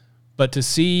 But to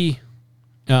see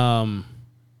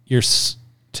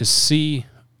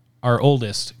our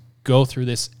oldest go through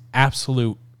this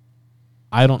absolute,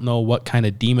 I don't know what kind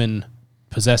of demon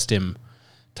possessed him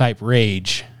type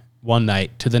rage one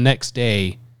night, to the next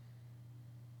day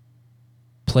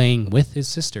playing with his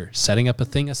sister, setting up a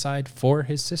thing aside for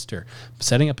his sister,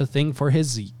 setting up a thing for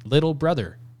his little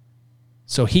brother,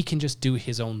 so he can just do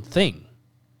his own thing.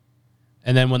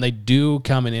 And then when they do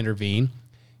come and intervene,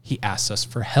 he asks us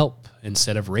for help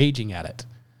instead of raging at it.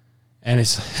 And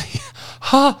it's,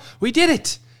 we did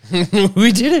it.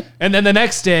 We did it. And then the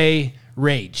next day,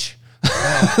 rage.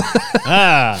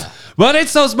 But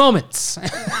it's those moments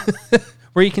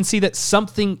where you can see that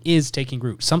something is taking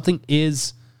root. Something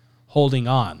is holding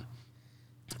on.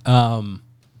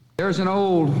 There's an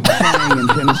old saying in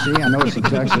Tennessee, I know it's in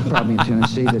Texas, probably in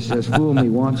Tennessee, that says, fool me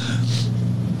once,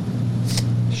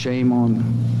 shame on...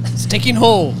 It's taking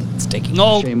hold. It's taking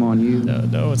hold. Shame on you.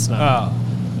 No, it's not.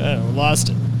 We lost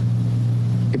it.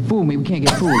 It fooled me, we can't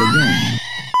get fooled again.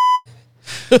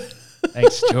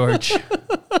 Thanks, George.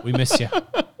 We miss you.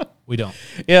 We don't.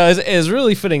 Yeah, it's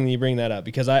really fitting that you bring that up,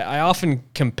 because I often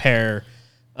compare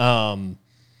the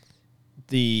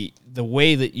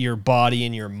way that your body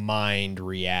and your mind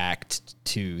react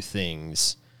to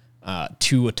things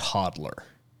to a toddler.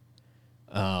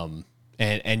 And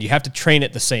you have to train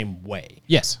it the same way.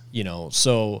 Yes.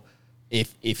 So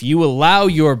if you allow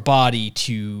your body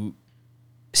to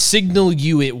signal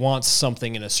you it wants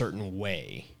something in a certain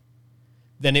way,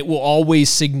 then it will always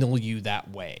signal you that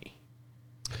way.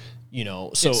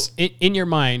 So in your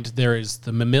mind, there is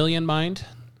the mammalian mind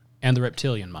and the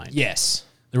reptilian mind. Yes.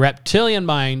 The reptilian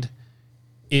mind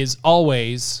is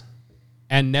always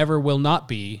and never will not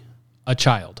be a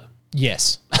child.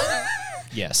 Yes.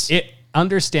 Yes. It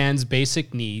understands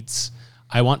basic needs.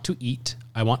 I want to eat.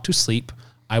 I want to sleep.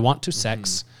 I want to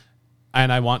sex.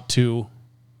 And I want to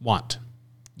want.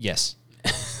 Yes.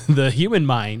 The human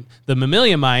mind, the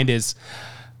mammalian mind is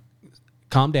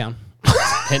calm down.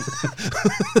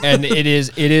 And it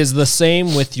is the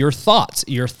same with your thoughts.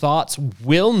 Your thoughts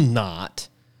will not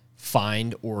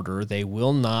find order. They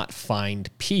will not find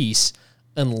peace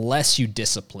unless you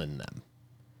discipline them.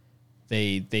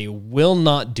 They will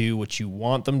not do what you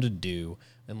want them to do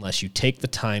unless you take the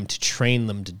time to train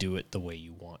them to do it the way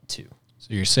you want to.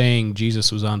 So you're saying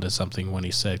Jesus was onto something when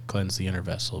he said, cleanse the inner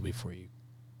vessel before you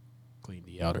clean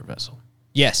the outer vessel.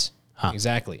 Yes,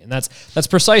 exactly. And that's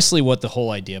precisely what the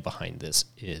whole idea behind this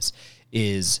is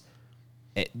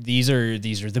these are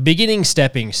the beginning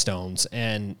stepping stones.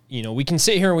 And, we can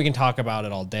sit here and we can talk about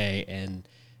it all day, and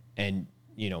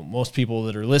most people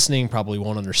that are listening probably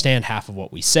won't understand half of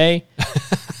what we say.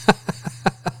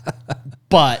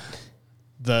 But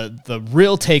the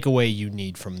real takeaway you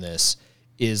need from this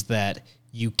is that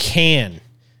you can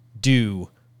do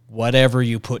whatever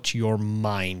you put your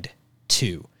mind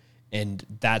to. And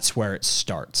that's where it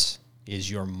starts,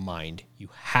 is your mind. You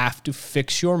have to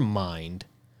fix your mind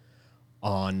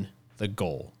on the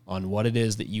goal, on what it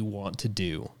is that you want to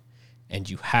do, and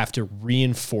you have to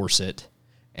reinforce it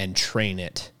and train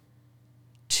it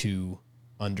to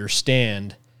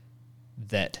understand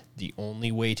that the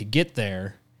only way to get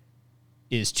there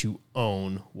is to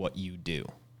own what you do.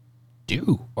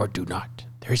 Do or do not.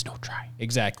 There is no try.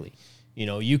 Exactly. You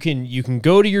know, you can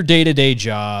go to your day-to-day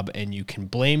job and you can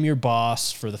blame your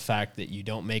boss for the fact that you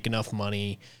don't make enough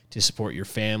money to support your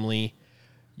family.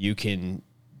 You can,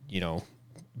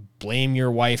 blame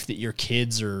your wife that your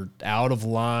kids are out of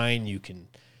line. You can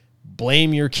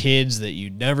blame your kids that you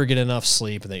never get enough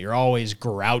sleep and that you're always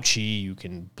grouchy. You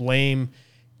can blame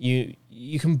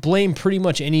you can blame pretty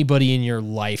much anybody in your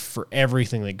life for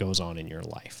everything that goes on in your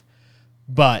life.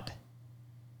 But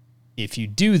if you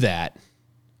do that,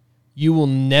 you will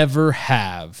never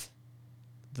have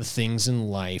the things in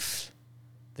life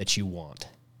that you want.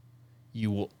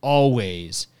 You will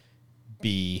always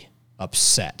be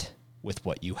upset with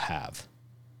what you have.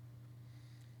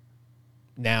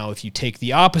 Now, if you take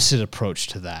the opposite approach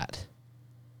to that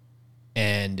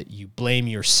and you blame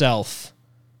yourself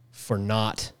for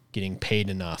not getting paid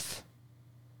enough,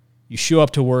 you show up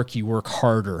to work, you work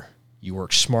harder, you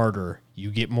work smarter,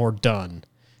 you get more done,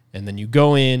 and then you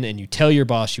go in and you tell your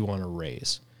boss you want a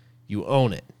raise. You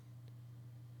own it.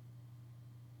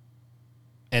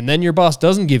 And then your boss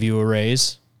doesn't give you a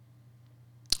raise.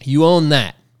 You own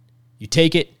that. You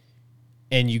take it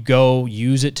and you go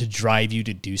use it to drive you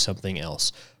to do something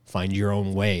else. Find your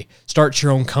own way. Start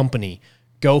your own company.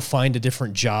 Go find a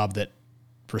different job that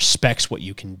respects what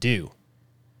you can do.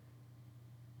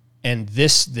 And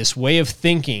this way of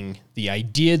thinking, the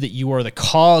idea that you are the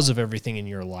cause of everything in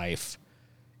your life,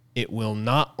 it will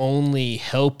not only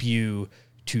help you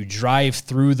to drive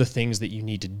through the things that you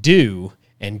need to do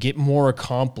and get more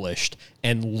accomplished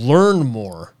and learn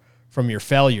more from your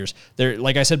failures. There,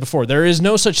 like I said before, there is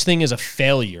no such thing as a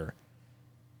failure.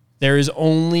 There is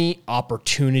only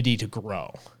opportunity to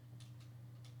grow.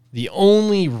 The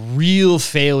only real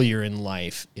failure in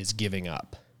life is giving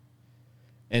up.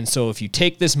 And so if you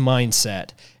take this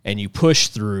mindset and you push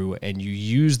through and you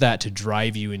use that to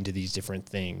drive you into these different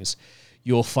things,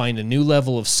 you'll find a new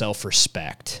level of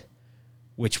self-respect,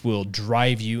 which will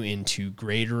drive you into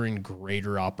greater and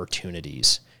greater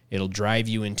opportunities. It'll drive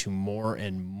you into more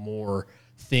and more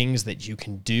things that you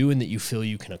can do and that you feel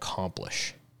you can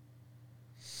accomplish.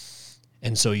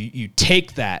 And so you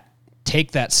take that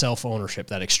self-ownership,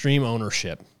 that extreme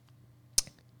ownership,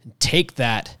 and take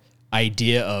that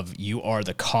idea of you are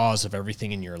the cause of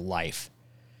everything in your life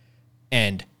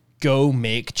and go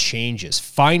make changes.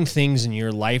 Find things in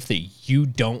your life that you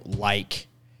don't like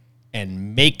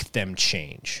and make them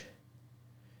change.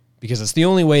 Because it's the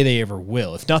only way they ever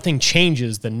will. If nothing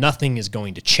changes, then nothing is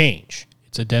going to change.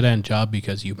 It's a dead-end job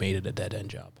because you made it a dead-end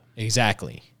job.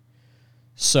 Exactly.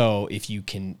 So if you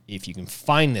can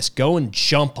find this, go and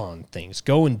jump on things,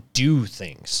 go and do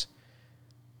things,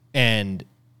 and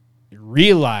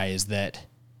realize that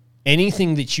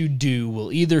anything that you do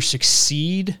will either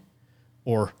succeed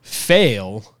or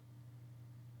fail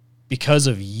because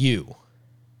of you,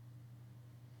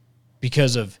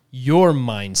 because of your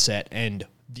mindset and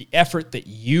the effort that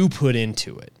you put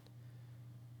into it.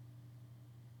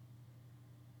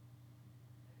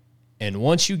 And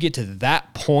once you get to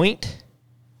that point,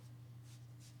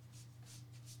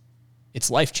 it's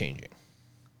life-changing.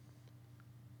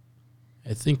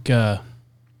 I think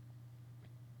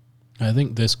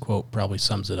this quote probably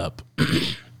sums it up.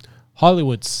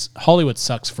 Hollywood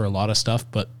sucks for a lot of stuff,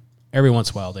 but every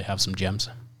once in a while they have some gems.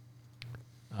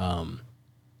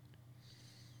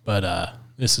 But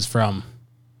this is from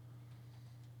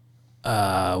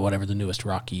whatever the newest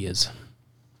Rocky is,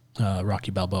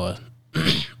 Rocky Balboa.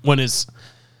 When was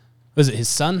it his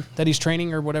son that he's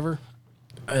training or whatever,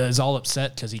 is all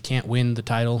upset because he can't win the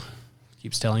title.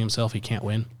 Keeps telling himself he can't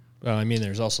win. Well, I mean,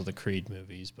 there's also the Creed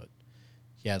movies, but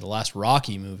yeah, the last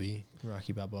Rocky movie,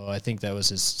 Rocky Balboa, I think that was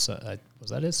his son.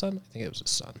 Was that his son? I think it was his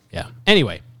son. Yeah.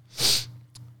 Anyway,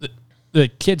 the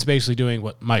kid's basically doing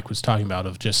what Mike was talking about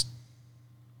of just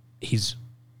he's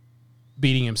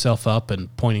beating himself up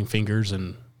and pointing fingers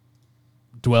and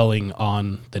dwelling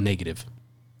on the negative.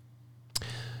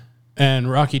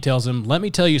 And Rocky tells him, "Let me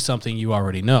tell you something you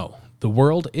already know. The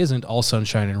world isn't all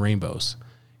sunshine and rainbows.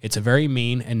 It's a very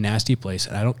mean and nasty place,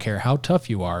 and I don't care how tough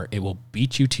you are, it will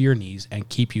beat you to your knees and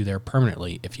keep you there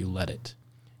permanently if you let it.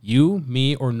 You,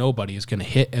 me, or nobody is going to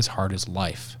hit as hard as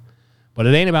life. But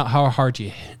it ain't about how hard you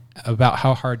hit.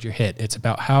 It's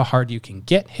about how hard you can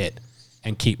get hit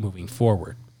and keep moving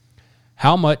forward.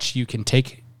 How much you can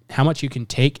take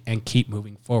and keep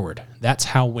moving forward. That's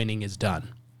how winning is done.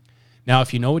 Now,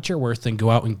 if you know what you're worth, then go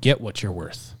out and get what you're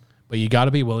worth. but you got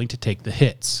to be willing to take the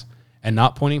hits and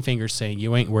not pointing fingers saying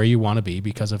you ain't where you want to be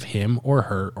because of him or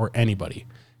her or anybody.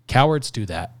 Cowards do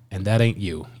that, and that ain't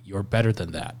you. You're better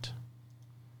than that.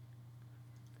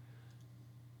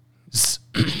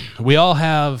 We all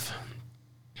have,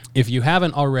 if you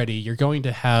haven't already, you're going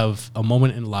to have a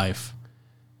moment in life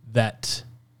that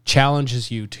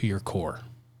challenges you to your core.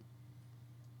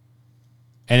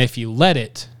 And if you let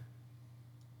it,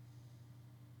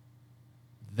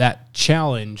 that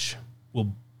challenge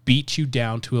will beat you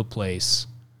down to a place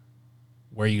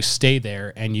where you stay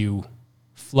there and you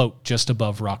float just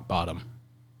above rock bottom.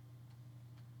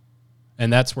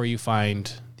 And that's where you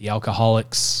find the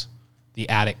alcoholics, the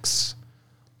addicts,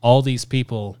 all these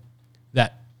people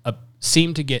that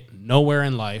seem to get nowhere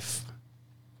in life,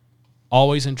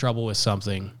 always in trouble with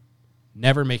something,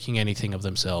 never making anything of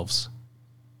themselves.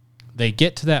 They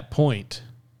get to that point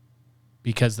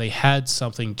because they had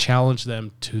something challenge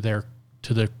them to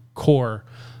the core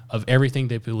of everything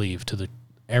they believed, to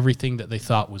everything that they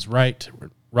thought was right,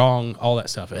 wrong, all that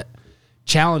stuff. It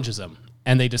challenges them,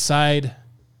 and they decide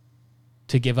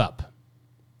to give up.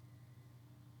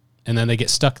 And then they get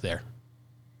stuck there.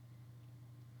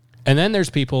 And then there's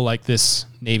people like this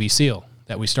Navy SEAL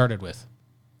that we started with.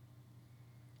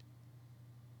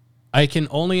 I can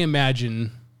only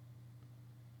imagine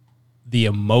the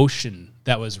emotion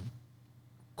that was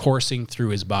coursing through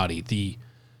his body, the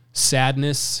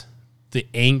sadness, the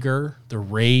anger, the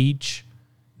rage,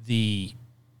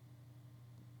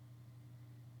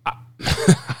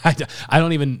 I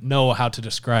don't even know how to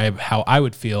describe how I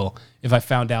would feel if I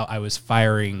found out I was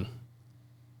firing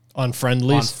on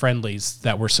friendlies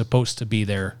that were supposed to be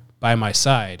there by my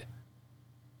side,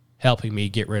 helping me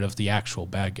get rid of the actual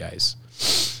bad guys.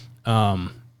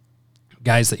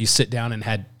 Guys that you sit down and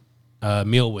had a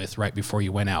meal with right before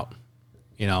you went out,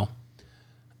 you know?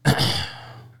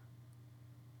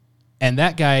 And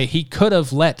that guy, he could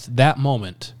have let that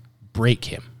moment break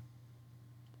him.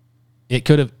 It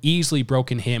could have easily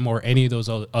broken him or any of those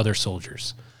other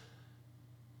soldiers.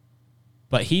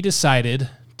 But he decided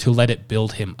to let it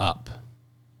build him up.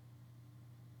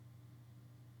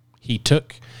 He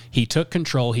took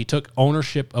control. He took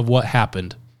ownership of what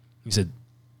happened. He said,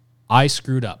 I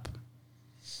screwed up.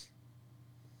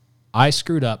 I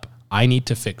need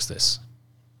to fix this.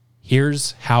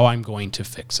 Here's how I'm going to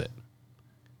fix it.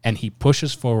 And he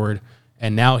pushes forward,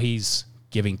 and now he's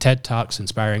giving TED Talks,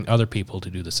 inspiring other people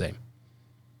to do the same,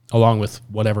 along with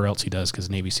whatever else he does, because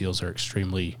Navy SEALs are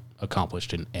extremely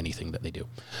accomplished in anything that they do.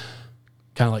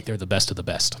 Kind of like they're the best of the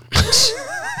best.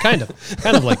 kind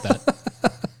of like that.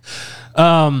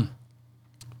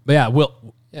 But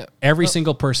yeah, every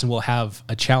single person will have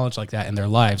a challenge like that in their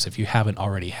lives if you haven't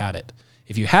already had it.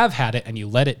 If you have had it and you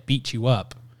let it beat you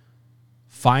up,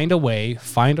 find a way,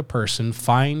 find a person,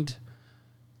 find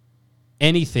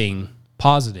anything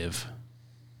positive,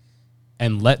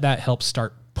 and let that help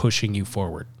start pushing you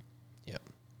forward. Yep.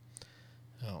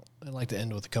 Oh, I'd like to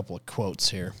end with a couple of quotes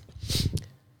here.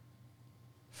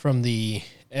 From the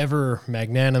ever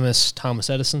magnanimous Thomas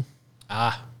Edison.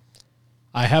 I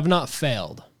have not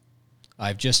failed.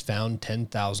 I've just found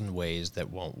 10,000 ways that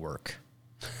won't work.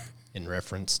 In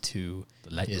reference to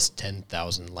his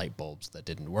 10,000 light bulbs that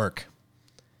didn't work.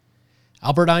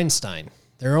 Albert Einstein.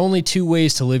 There are only two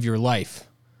ways to live your life.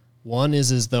 One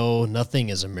is as though nothing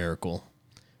is a miracle.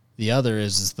 The other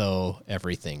is as though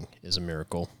everything is a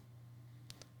miracle.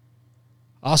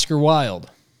 Oscar Wilde.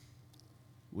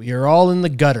 We are all in the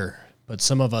gutter, but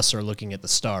some of us are looking at the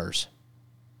stars.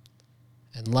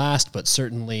 And last but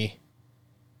certainly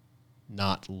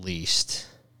not least,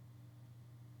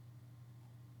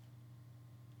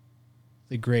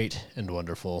 the great and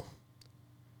wonderful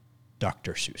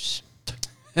Dr. Seuss.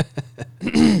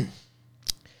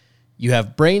 You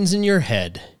have brains in your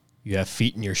head. You have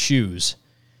feet in your shoes.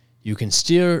 You can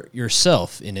steer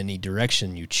yourself in any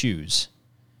direction you choose.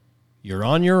 You're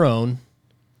on your own,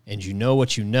 and you know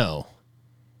what you know.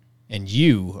 And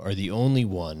you are the only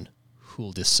one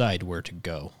who'll decide where to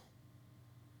go.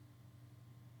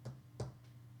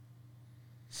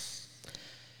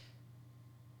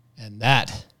 And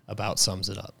that about sums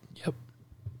it up. Yep.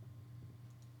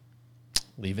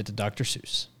 Leave it to Dr.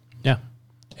 Seuss. Yeah.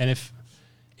 And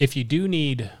if you do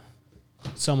need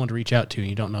someone to reach out to and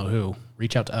you don't know who,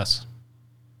 reach out to us.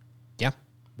 Yeah.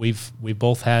 We've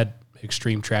both had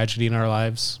extreme tragedy in our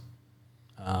lives.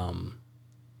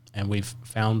 And we've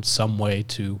found some way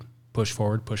to push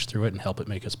forward, push through it, and help it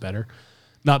make us better.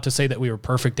 Not to say that we were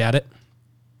perfect at it.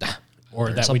 Or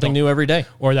Learn that something we don't, new every day.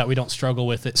 Or that we don't struggle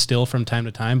with it still from time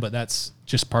to time, but that's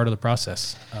just part of the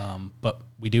process. But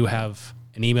we do have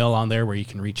an email on there where you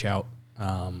can reach out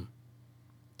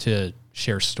to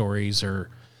share stories or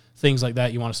things like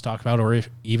that you want us to talk about, or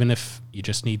even if you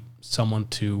just need someone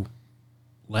to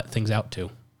let things out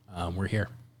to, we're here.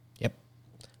 Yep.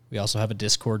 We also have a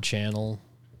Discord channel,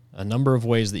 a number of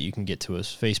ways that you can get to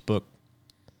us. Facebook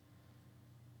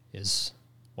is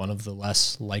one of the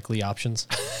less likely options.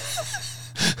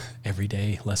 Every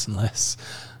day, less and less.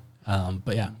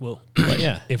 But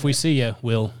yeah, if we see you,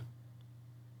 we'll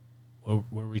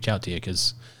reach out to you,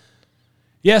 because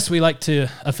yes, we like to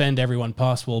offend everyone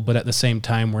possible, but at the same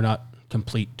time, we're not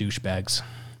complete douchebags.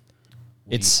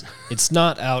 It's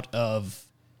not out of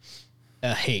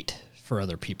a hate for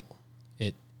other people.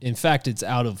 In fact, it's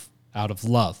out of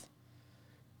love,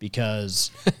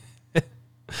 because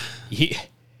you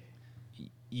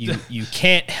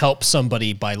can't help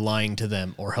somebody by lying to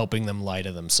them or helping them lie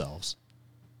to themselves.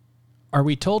 Are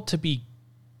we told to be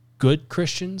good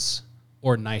Christians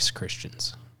or nice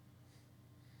Christians?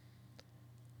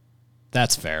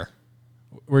 That's fair.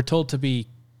 We're told to be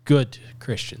good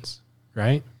Christians,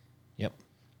 right? Yep.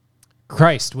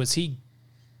 Christ, was he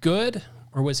good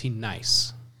or was he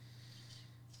nice?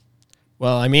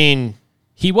 Well, I mean,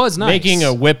 he was nice. Making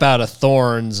a whip out of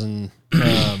thorns and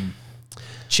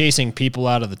chasing people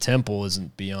out of the temple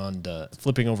isn't beyond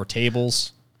flipping over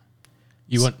tables.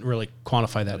 You wouldn't really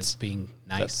quantify that as being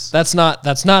nice. That's not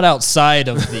outside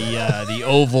of the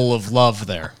oval of love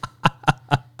there.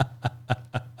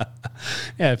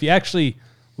 Yeah, if you actually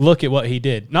look at what he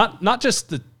did, not just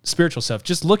the spiritual stuff,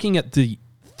 just looking at the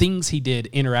things he did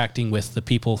interacting with the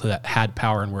people that had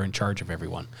power and were in charge of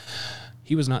everyone,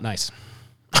 he was not nice.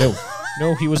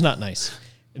 No, he was not nice.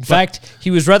 In fact,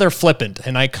 he was rather flippant,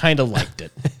 and I kind of liked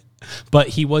it. But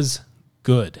he was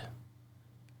good.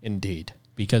 Indeed.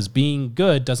 Because being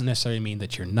good doesn't necessarily mean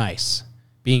that you're nice.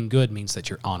 Being good means that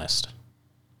you're honest.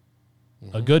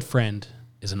 Mm-hmm. A good friend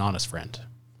is an honest friend.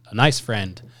 A nice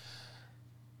friend,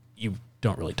 you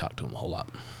don't really talk to him a whole lot.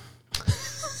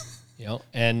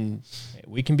 And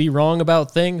we can be wrong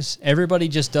about things. Everybody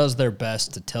just does their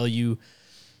best to tell you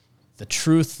the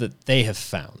truth that they have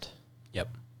found. Yep.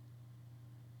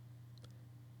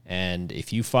 And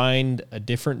if you find a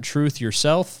different truth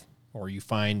yourself, or you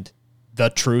find the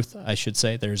truth, I should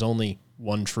say, there's only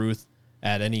one truth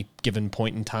at any given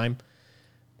point in time.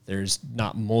 There's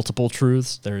not multiple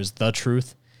truths. There's the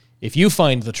truth. If you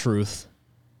find the truth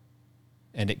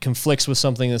and it conflicts with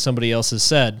something that somebody else has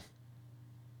said,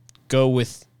 go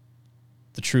with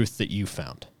the truth that you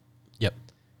found. Yep.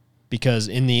 Because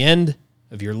in the end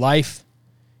of your life,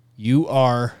 you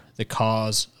are the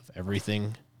cause of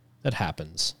everything that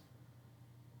happens.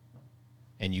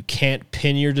 And you can't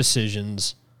pin your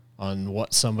decisions on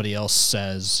what somebody else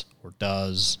says or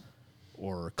does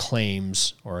or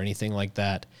claims or anything like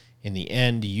that. In the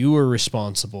end, you are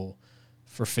responsible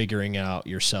for figuring out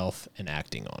yourself and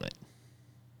acting on it.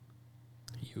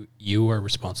 You are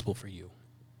responsible for you.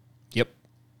 Yep.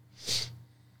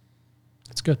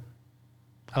 That's good.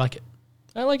 I like it.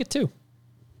 I like it too.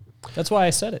 That's why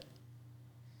I said it.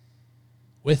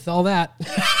 With all that.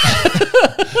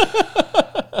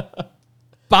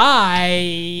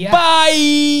 Bye.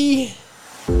 Bye.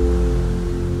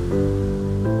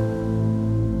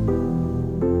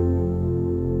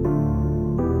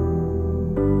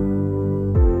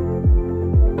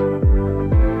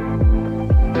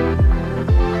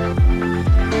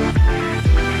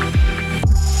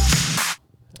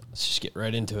 Let's just get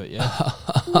right into it, yeah.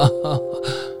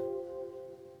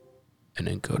 An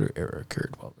encoder error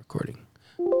occurred while recording.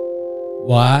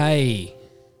 Why?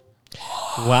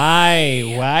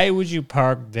 Why? Why would you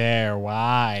park there?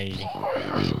 Why?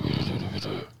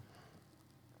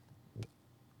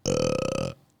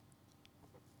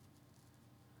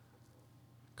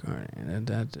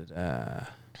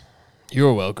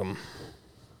 You're welcome.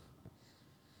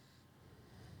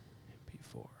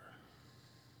 MP4.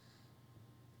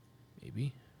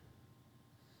 Maybe.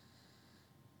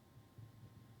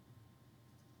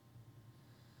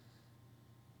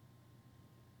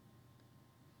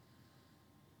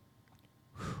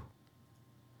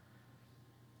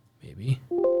 Maybe.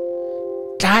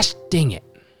 Gosh dang it.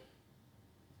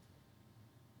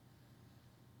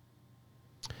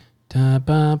 Da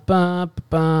ba ba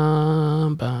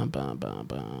ba ba ba ba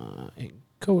ba.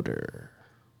 Encoder.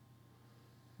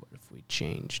 What if we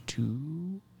change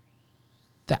to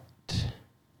that?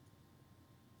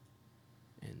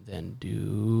 And then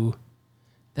do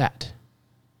that.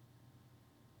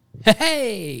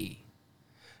 Hey!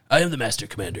 I am the Master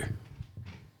Commander.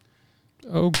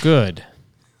 Oh, good.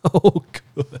 Oh,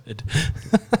 good.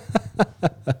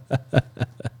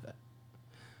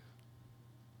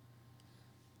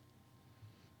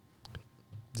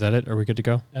 Is that it? Are we good to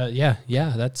go? Yeah.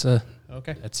 That's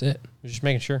Okay. That's it. Just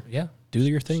making sure. Yeah. Do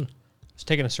your thing. Just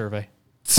taking a survey.